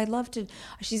 she's like,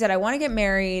 she said, I want to get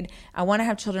married. I want to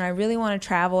have children. I really want to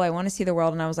travel. I want to see the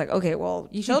world. And I was like, okay, well,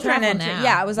 You can travel now.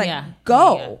 yeah, I was like, Yeah.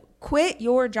 go. Yeah. Quit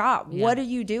your job. Yeah. What are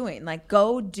you doing? Like,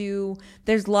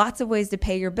 there's lots of ways to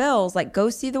pay your bills. Like,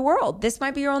 go see the world. This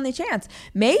might be your only chance.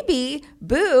 Maybe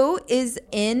Boo is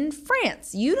in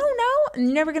France. You don't know.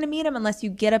 You're never going to meet him unless you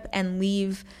get up and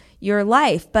leave your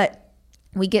life. But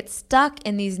we get stuck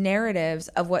in these narratives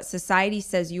of what society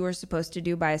says you are supposed to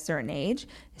do by a certain age,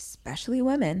 especially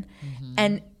women.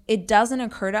 And it doesn't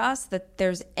occur to us that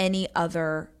there's any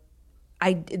other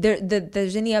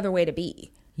there's any other way to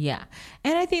be. Yeah.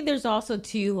 And I think there's also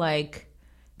too, like,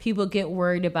 people get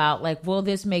worried about, like, will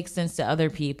this make sense to other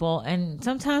people? And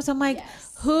sometimes I'm like,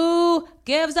 who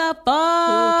gives a fuck?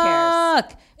 Who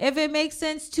cares? If it makes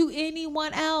sense to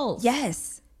anyone else.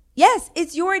 Yes,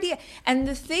 it's your idea. And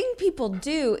the thing people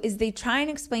do is they try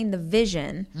and explain the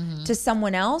vision to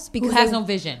someone else because who has no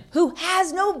vision. Who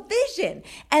has no vision.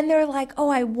 And they're like,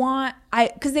 oh,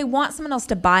 because they want someone else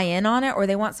to buy in on it, or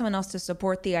they want someone else to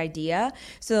support the idea.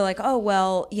 So they're like, oh,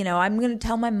 well, you know, I'm going to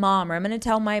tell my mom, or I'm going to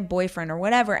tell my boyfriend or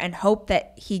whatever, and hope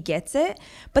that he gets it.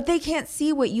 But they can't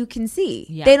see what you can see.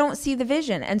 Yeah. They don't see the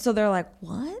vision. And so they're like,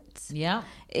 what? Yeah.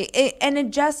 And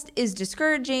it just is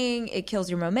discouraging. It kills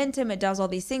your momentum. It does all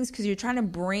these things because you're trying to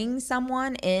bring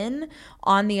someone in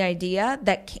on the idea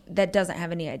that doesn't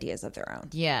have any ideas of their own.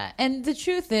 Yeah. And the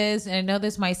truth is, and I know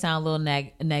this might sound a little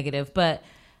negative, but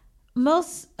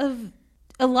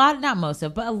a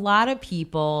lot of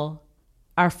people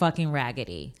are fucking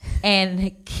raggedy and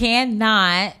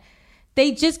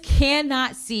they just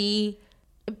cannot see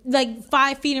like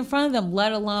 5 feet in front of them,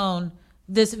 let alone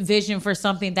this vision for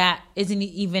something that isn't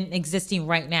even existing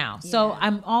right now. Yeah. So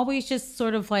I'm always just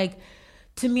sort of like,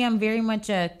 to me, I'm very much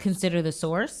a consider the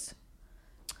source.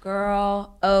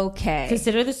 Girl, okay.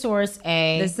 Consider the source.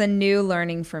 This is a new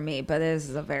learning for me, but this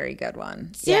is a very good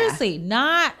one. Seriously,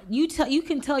 not you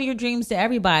can tell your dreams to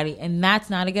everybody, and that's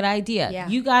not a good idea. Yeah.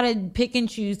 You gotta pick and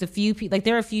choose the few people. Like,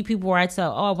 there are a few people where I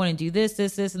tell, oh, I want to do this,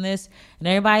 this, this, and this, and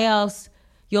everybody else,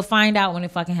 you'll find out when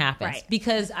it fucking happens. Right.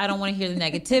 Because I don't want to hear the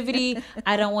negativity.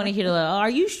 I don't want to hear the, oh, are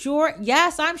you sure?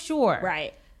 Yes, I'm sure.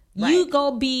 Right. You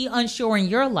go be unsure in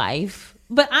your life.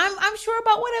 But I'm sure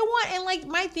about what I want. And like,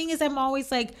 my thing is, I'm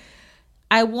always like,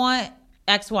 I want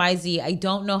X, Y, Z. I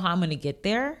don't know how I'm going to get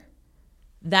there.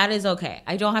 That is okay.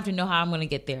 I don't have to know how I'm going to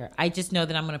get there. I just know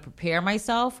that I'm going to prepare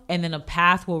myself, and then a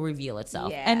path will reveal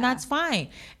itself. Yeah. And that's fine.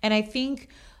 And I think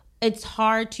it's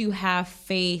hard to have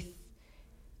faith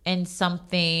in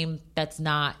something that's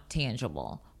not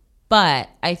tangible. But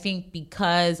I think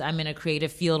because I'm in a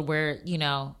creative field where, you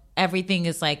know, everything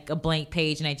is like a blank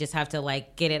page and I just have to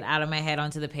like get it out of my head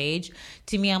onto the page.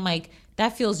 To me, I'm like,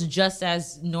 that feels just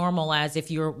as normal as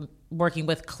if you're working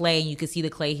with clay and you can see the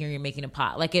clay here and you're making a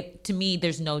pot. Like, it, to me,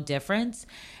 there's no difference.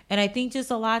 And I think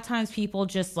just a lot of times people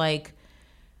just like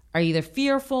are either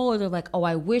fearful or they're like, oh,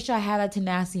 I wish I had that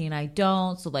tenacity and I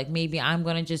don't. So like, maybe I'm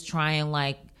going to just try and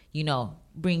like, you know,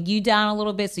 bring you down a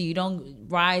little bit so you don't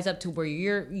rise up to where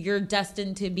you're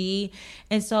destined to be.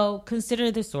 And so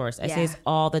consider the source. I say this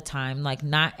all the time. Like,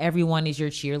 not everyone is your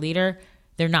cheerleader.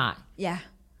 They're not. Yeah.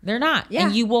 They're not. Yeah.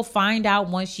 And you will find out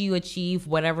once you achieve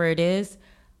whatever it is.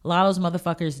 A lot of those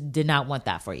motherfuckers did not want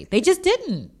that for you. They just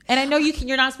didn't. And I know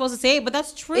you're not supposed to say it, but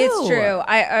that's true. It's true.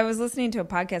 I was listening to a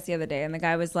podcast the other day, and the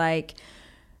guy was like,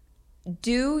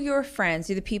 do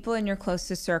the people in your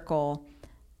closest circle,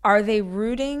 are they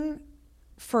rooting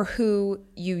for who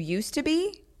you used to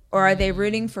be, or are they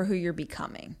rooting for who you're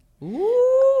becoming?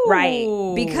 Ooh.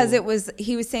 Right. Because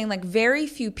he was saying like very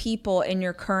few people in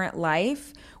your current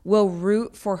life will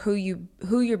root for who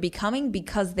you're becoming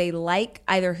because they like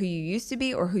either who you used to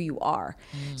be or who you are.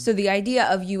 So the idea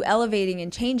of you elevating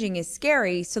and changing is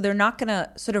scary. So they're not going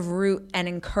to sort of root and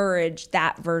encourage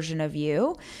that version of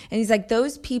you. And he's like,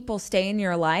 those people stay in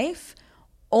your life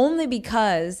only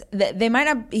because they might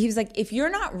not. He was like, if you're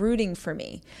not rooting for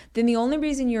me, then the only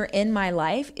reason you're in my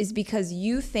life is because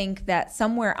you think that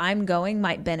somewhere I'm going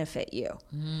might benefit you.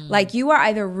 Like, you are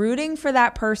either rooting for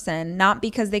that person, not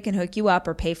because they can hook you up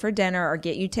or pay for dinner or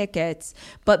get you tickets,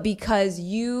 but because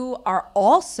you are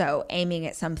also aiming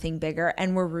at something bigger,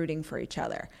 and we're rooting for each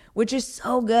other, which is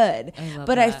so good.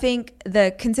 I think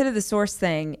the consider the source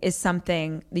thing is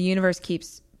something the universe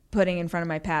keeps putting in front of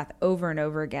my path over and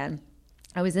over again.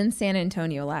 I was in San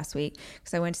Antonio last week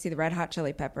because I went to see the Red Hot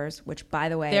Chili Peppers, which, by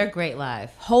the way, they're great live.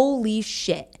 Holy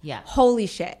shit. Yeah. Holy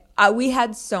shit. We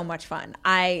had so much fun.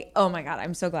 Oh my God,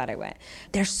 I'm so glad I went.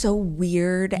 They're so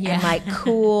weird and like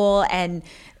cool, and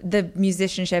the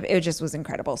musicianship, it just was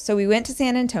incredible. So we went to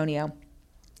San Antonio,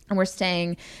 and we're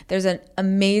staying. There's an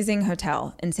amazing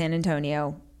hotel in San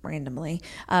Antonio, randomly,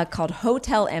 called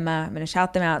Hotel Emma. I'm going to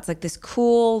shout them out. It's like this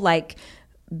cool, like,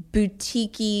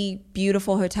 boutique-y,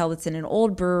 beautiful hotel that's in an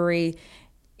old brewery.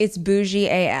 It's bougie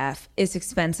AF. It's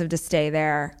expensive to stay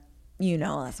there. you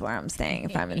know that's where I'm staying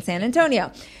if I'm in San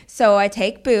Antonio. So I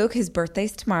take Book. His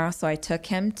birthday's tomorrow. So I took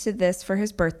him to this for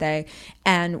his birthday.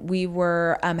 And we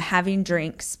were having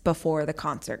drinks before the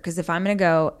concert. Because if I'm going to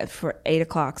go for 8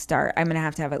 o'clock start, I'm going to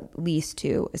have at least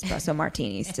 2 espresso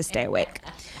martinis to stay awake.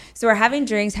 So we're having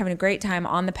drinks, having a great time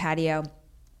on the patio.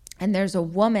 And there's a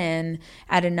woman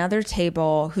at another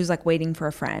table who's like waiting for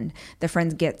a friend. The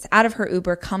friend gets out of her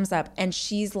Uber, comes up, and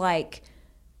she's like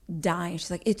dying. She's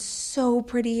like, it's so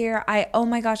pretty here. Oh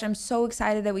my gosh, I'm so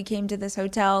excited that we came to this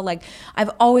hotel. Like,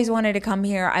 I've always wanted to come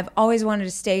here. I've always wanted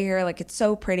to stay here. Like, it's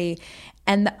so pretty.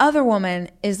 And the other woman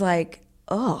is like,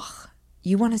 ugh,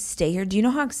 you want to stay here? Do you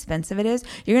know how expensive it is?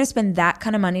 You're going to spend that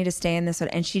kind of money to stay in this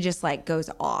hotel? And she just like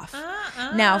goes off.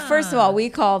 Now, first of all, we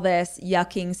call this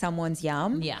yucking someone's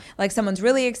yum. Yeah. Like someone's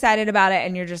really excited about it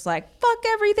and you're just like, fuck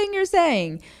everything you're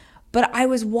saying. But I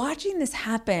was watching this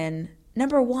happen.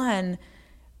 Number one,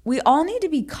 we all need to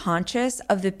be conscious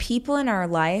of the people in our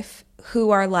life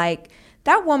who are like,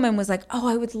 that woman was like, oh,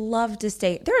 I would love to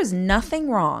stay. There is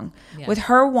nothing wrong with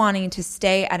her wanting to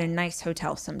stay at a nice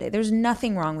hotel someday. There's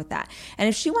nothing wrong with that. And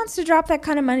if she wants to drop that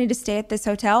kind of money to stay at this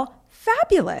hotel,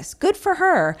 fabulous. Good for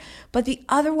her. But the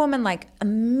other woman like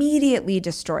immediately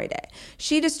destroyed it.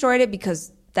 She destroyed it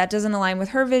because that doesn't align with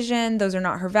her vision. Those are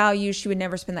not her values. She would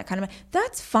never spend that kind of money.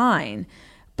 That's fine.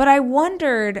 But I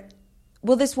wondered,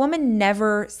 will this woman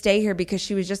never stay here because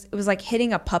she was just, it was like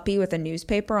hitting a puppy with a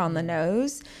newspaper on the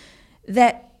nose?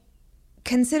 That,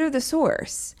 consider the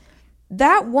source.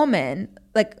 That woman,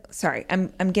 like, sorry,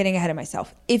 I'm getting ahead of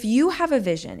myself. If you have a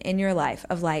vision in your life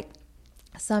of like,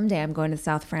 someday I'm going to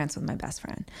South France with my best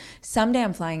friend. Someday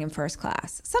I'm flying in first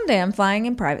class. Someday I'm flying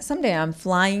in private. Someday I'm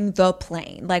flying the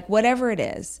plane, like whatever it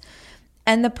is.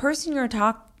 And the person you're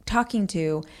talking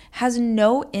to has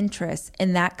no interest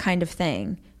in that kind of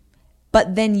thing,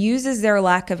 but then uses their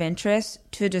lack of interest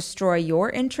to destroy your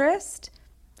interest.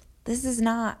 This is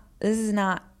not,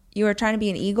 you are trying to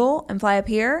be an eagle and fly up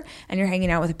here and you're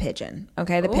hanging out with a pigeon.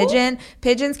 Okay.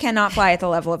 Pigeons cannot fly at the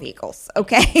level of eagles.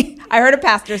 Okay. I heard a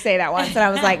pastor say that once and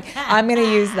I was like, I'm going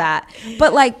to use that.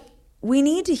 But like, we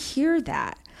need to hear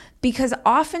that because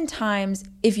oftentimes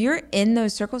if you're in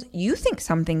those circles, you think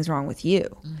something's wrong with you.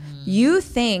 Mm-hmm. You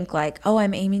think like, oh,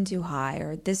 I'm aiming too high,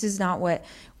 or this is not what,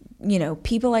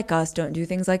 people like us don't do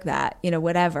things like that,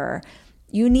 whatever.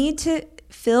 You need to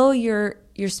fill your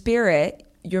spirit,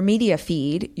 your media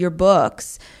feed, your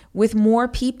books with more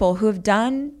people who have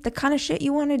done the kind of shit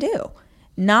you want to do.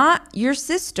 Not your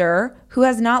sister who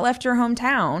has not left your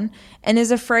hometown and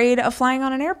is afraid of flying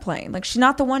on an airplane. Like, she's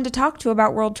not the one to talk to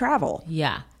about world travel.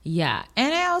 Yeah. Yeah.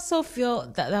 And I also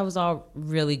feel that was all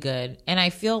really good. And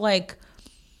I feel like,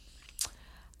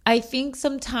 I think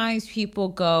sometimes people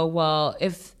go, well,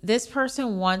 if this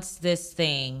person wants this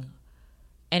thing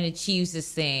and achieves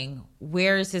this thing,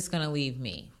 where is this going to leave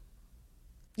me?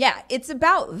 Yeah, it's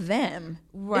about them.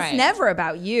 Right. It's never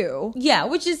about you. Yeah,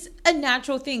 which is a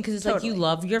natural thing because it's totally. Like you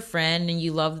love your friend and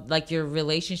you love like your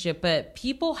relationship, but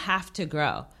people have to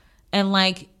grow. And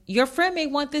like your friend may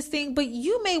want this thing, but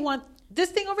you may want this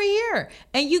thing over here.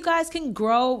 And you guys can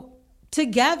grow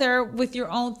together with your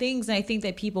own things. And I think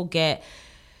that people get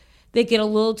a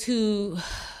little too,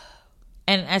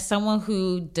 and as someone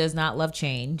who does not love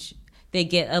change, they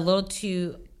get a little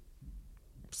too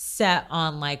set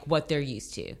on like what they're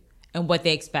used to and what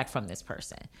they expect from this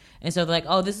person. And so they're like,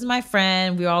 oh, this is my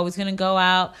friend. We're always going to go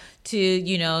out to,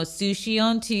 sushi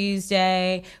on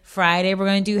Tuesday. Friday, we're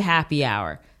going to do happy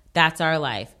hour. That's our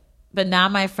life. But now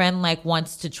my friend like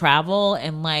wants to travel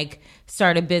and like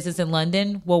start a business in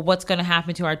London. Well, what's going to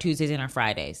happen to our Tuesdays and our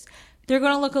Fridays? They're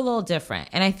going to look a little different.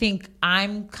 And I think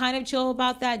I'm kind of chill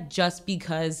about that just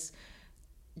because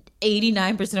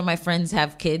 89% of my friends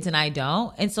have kids and I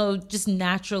don't. And so just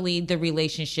naturally the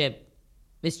relationship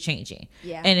is changing.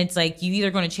 Yeah. And it's like you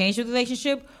either going to change the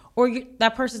relationship or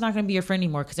that person's not going to be your friend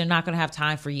anymore because they're not going to have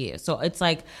time for you. So it's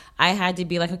like I had to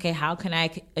be like, okay, how can I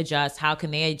adjust? How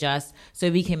can they adjust so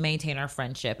we can maintain our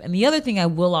friendship? And the other thing I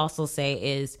will also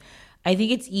say is I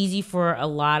think it's easy for a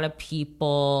lot of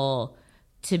people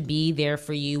to be there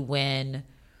for you when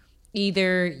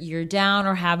either you're down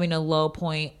or having a low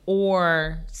point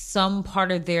or some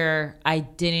part of their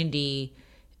identity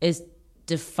is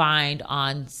defined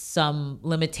on some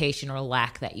limitation or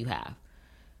lack that you have.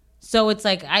 So it's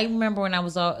like, I remember when I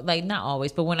was like, not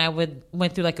always, but when I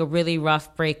went through like a really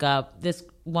rough breakup, this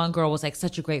one girl was like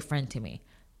such a great friend to me.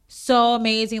 So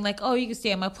amazing. Like, oh, you can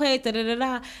stay at my place, da, da, da,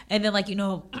 da. And then like,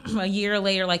 a year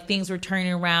later, like things were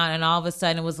turning around and all of a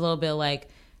sudden it was a little bit like,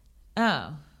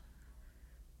 oh,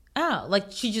 like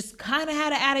she just kind of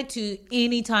had an attitude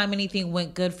anytime anything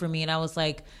went good for me. And I was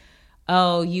like,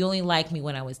 oh, you only like me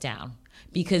when I was down.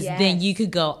 Because then you could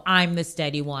go, I'm the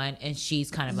steady one, and she's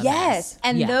kind of a mess.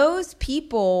 And those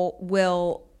people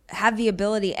will have the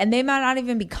ability, and they might not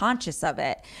even be conscious of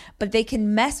it, but they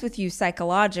can mess with you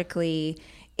psychologically.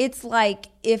 It's like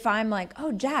if I'm like,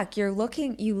 oh, Jack, you look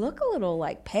a little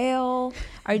like pale.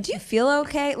 Do you feel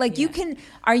okay? Like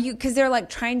because they're like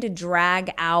trying to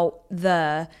drag out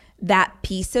that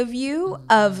piece of you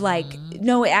of like,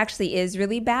 no, it actually is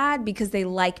really bad because they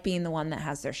like being the one that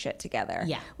has their shit together.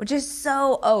 Yeah. Which is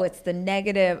it's the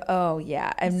negative. Oh,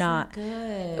 yeah. I'm not. So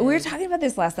good. We were talking about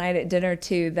this last night at dinner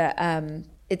too, that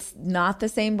it's not the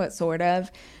same, but sort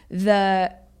of.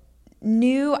 The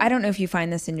new, I don't know if you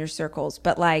find this in your circles,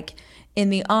 but like in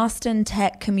the Austin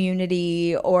tech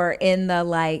community or in the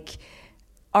like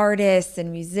artists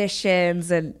and musicians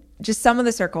and just some of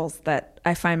the circles that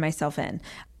I find myself in,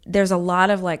 there's a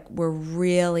lot of like, we're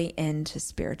really into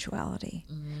spirituality.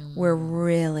 We're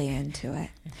really into it.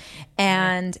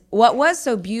 And what was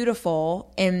so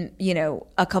beautiful in,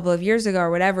 a couple of years ago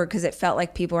or whatever, because it felt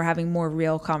like people were having more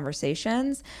real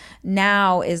conversations,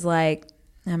 now is like,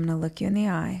 I'm going to look you in the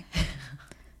eye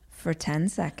for 10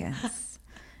 seconds.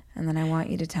 And then I want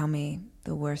you to tell me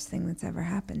the worst thing that's ever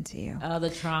happened to you. Oh, the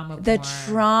trauma bond. The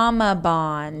trauma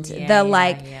bond.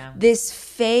 This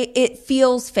fake, it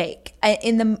feels fake.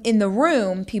 In the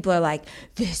room, people are like,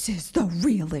 this is the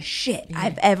realest shit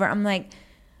I've ever. I'm like,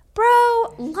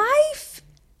 bro, life,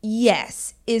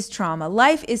 yes, is trauma.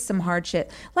 Life is some hard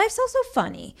shit. Life's also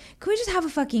funny. Can we just have a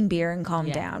fucking beer and calm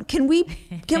down? Can we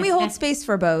hold space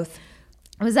for both?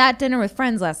 I was at dinner with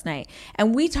friends last night,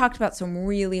 and we talked about some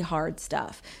really hard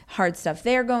stuff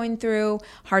they're going through,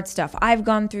 hard stuff I've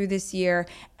gone through this year.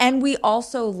 And we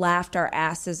also laughed our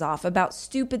asses off about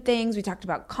stupid things. We talked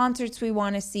about concerts we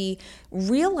want to see.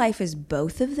 Real life is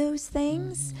both of those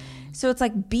things. So it's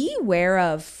like, beware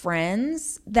of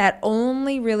friends that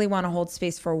only really want to hold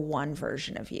space for one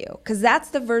version of you, because that's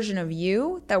the version of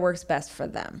you that works best for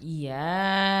them.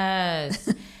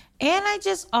 Yes. And I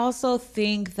just also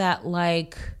think that,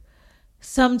 like,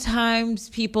 sometimes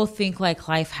people think, like,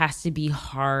 life has to be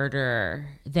harder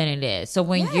than it is. So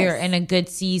when you're in a good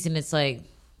season, it's like,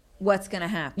 what's going to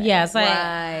happen? Yeah, it's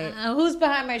like, who's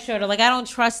behind my shoulder? Like, I don't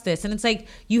trust this. And it's like,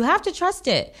 you have to trust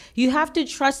it. You have to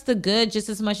trust the good just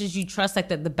as much as you trust, like,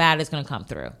 that the bad is going to come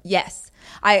through. Yes.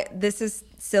 This is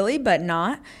silly, but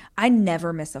not. I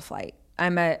never miss a flight.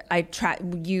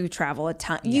 You travel a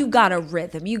ton. Yeah. You got a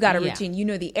rhythm. You got a routine. You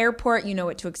know the airport. You know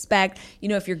what to expect. You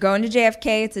know if you're going to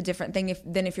JFK, it's a different thing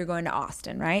than if you're going to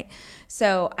Austin, right?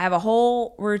 So I have a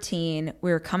whole routine. We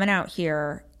were coming out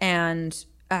here and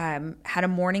had a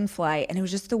morning flight, and it was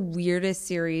just the weirdest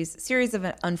series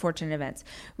of unfortunate events.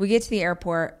 We get to the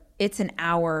airport. It's an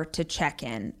hour to check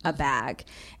in a bag.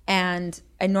 And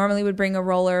I normally would bring a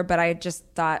roller, but I just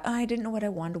thought, I didn't know what I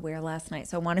wanted to wear last night.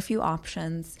 So I want a few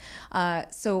options.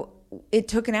 So it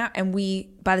took an hour. And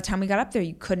by the time we got up there,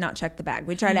 you could not check the bag.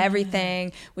 We tried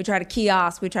everything. We tried a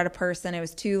kiosk. We tried a person. It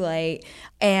was too late.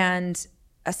 And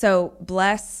so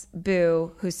bless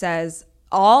Boo, who says,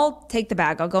 I'll take the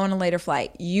bag. I'll go on a later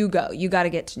flight. You go. You got to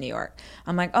get to New York.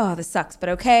 I'm like, oh, this sucks, but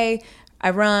okay. I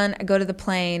run, I go to the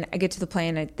plane, I get to the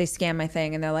plane, they scan my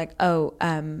thing, and they're like,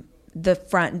 the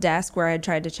front desk where I had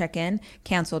tried to check in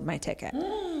canceled my ticket.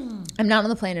 I'm not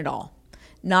on the plane at all.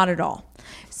 Not at all.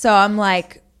 So I'm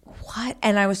like, what?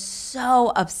 And I was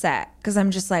so upset because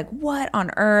I'm just like, what on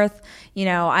earth?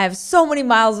 I have so many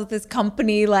miles with this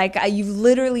company. Like, you've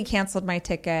literally canceled my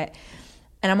ticket.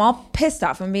 And I'm all pissed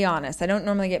off, I'm gonna be honest. I don't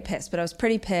normally get pissed, but I was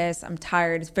pretty pissed. I'm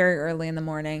tired. It's very early in the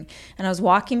morning. And I was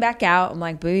walking back out. I'm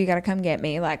like, Boo, you gotta come get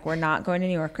me. Like, we're not going to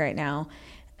New York right now.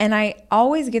 And I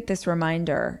always get this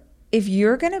reminder, if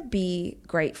you're gonna be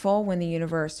grateful when the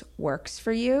universe works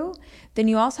for you, then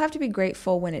you also have to be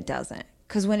grateful when it doesn't.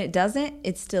 Because when it doesn't,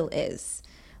 it still is.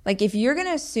 Like, if you're going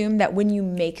to assume that when you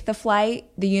make the flight,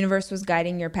 the universe was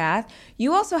guiding your path,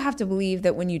 you also have to believe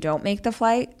that when you don't make the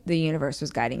flight, the universe was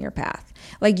guiding your path.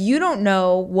 Like, you don't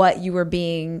know what you were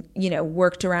being,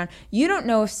 worked around. You don't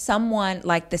know if someone,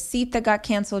 like the seat that got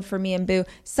canceled for me and Boo,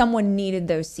 someone needed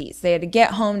those seats. They had to get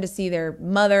home to see their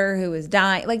mother who was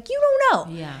dying. Like, you don't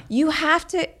know. Yeah. You have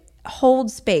to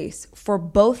hold space for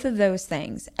both of those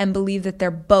things and believe that they're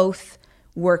both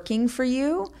working for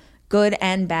you, good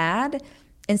and bad,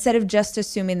 instead of just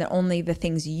assuming that only the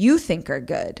things you think are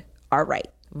good are right.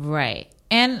 Right.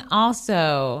 And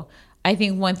also, I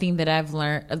think one thing that I've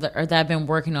learned, or that I've been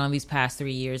working on these past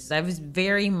 3 years, is I was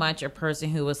very much a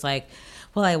person who was like,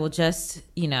 well, I will just,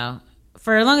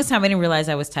 for the longest time, I didn't realize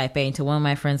I was type A until one of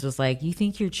my friends was like, you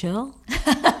think you're chill? I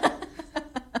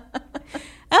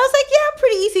was like, yeah, I'm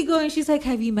pretty easygoing. She's like,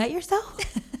 have you met yourself?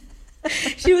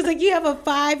 She was like, you have a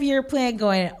 5-year plan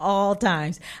going at all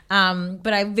times.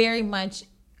 But I very much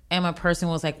am a person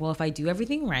who was like, well, if I do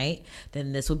everything right,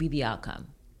 then this will be the outcome.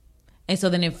 And so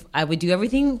then if I would do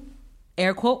everything,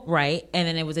 air quote, right, and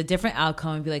then it was a different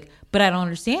outcome, and be like, but I don't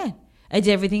understand. I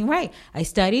did everything right. I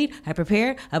studied, I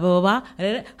prepared, blah, blah, blah.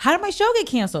 How did my show get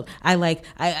canceled?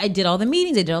 I did all the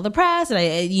meetings, I did all the press, and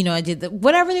I did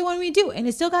whatever they wanted me to do, and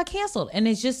it still got canceled. And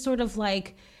it's just sort of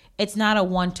like, it's not a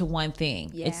one-to-one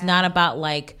thing. Yeah. It's not about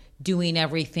like doing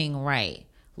everything right.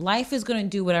 Life is going to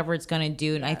do whatever it's going to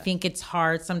do. And I think it's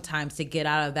hard sometimes to get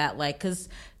out of that, like, because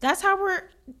that's how we're,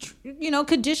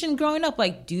 conditioned growing up.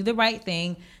 Like, do the right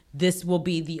thing. This will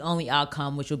be the only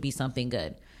outcome, which will be something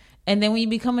good. And then when you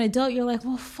become an adult, you're like,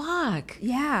 well, fuck.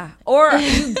 Yeah. Or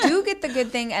you do get the good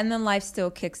thing and then life still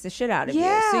kicks the shit out of you.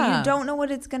 So you don't know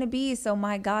what it's going to be. So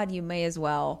my God, you may as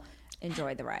well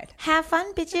enjoy the ride. Have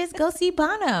fun, bitches. Go see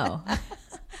Bono.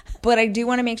 But I do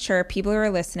want to make sure people who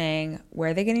are listening, where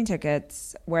are they getting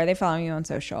tickets? Where are they following you on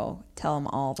social? Tell them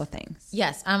all the things.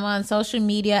 Yes, I'm on social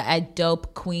media at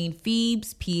Dope Queen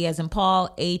Phoebes, P as in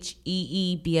Paul,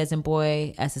 HEE, B as in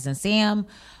boy, S as in Sam.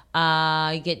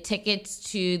 You get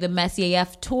tickets to the Messy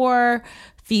AF tour,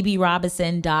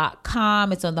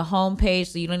 PHOEBERobinson.com. It's on the homepage,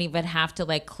 so you don't even have to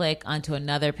like click onto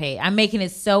another page. I'm making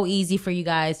it so easy for you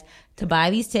guys to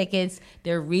buy these tickets.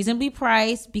 They're reasonably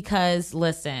priced because,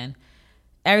 listen,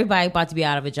 everybody about to be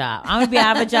out of a job. I'm going to be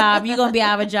out of a job. You're going to be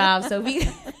out of a job. So we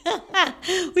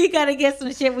got to get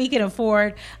some shit we can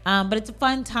afford. But it's a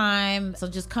fun time. So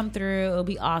just come through. It'll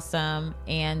be awesome.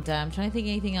 And I'm trying to think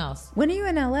of anything else. When are you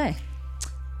in LA?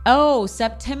 Oh,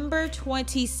 September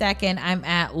 22nd, I'm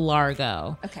at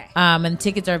Largo. Okay. And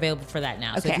tickets are available for that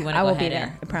now. Okay, So if you want to I go will ahead be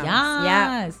there. I promise.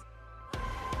 Yes.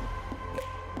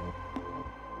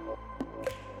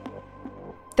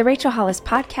 The Rachel Hollis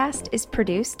podcast is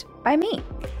produced by me,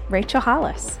 Rachel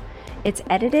Hollis. It's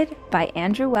edited by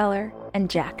Andrew Weller and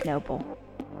Jack Noble.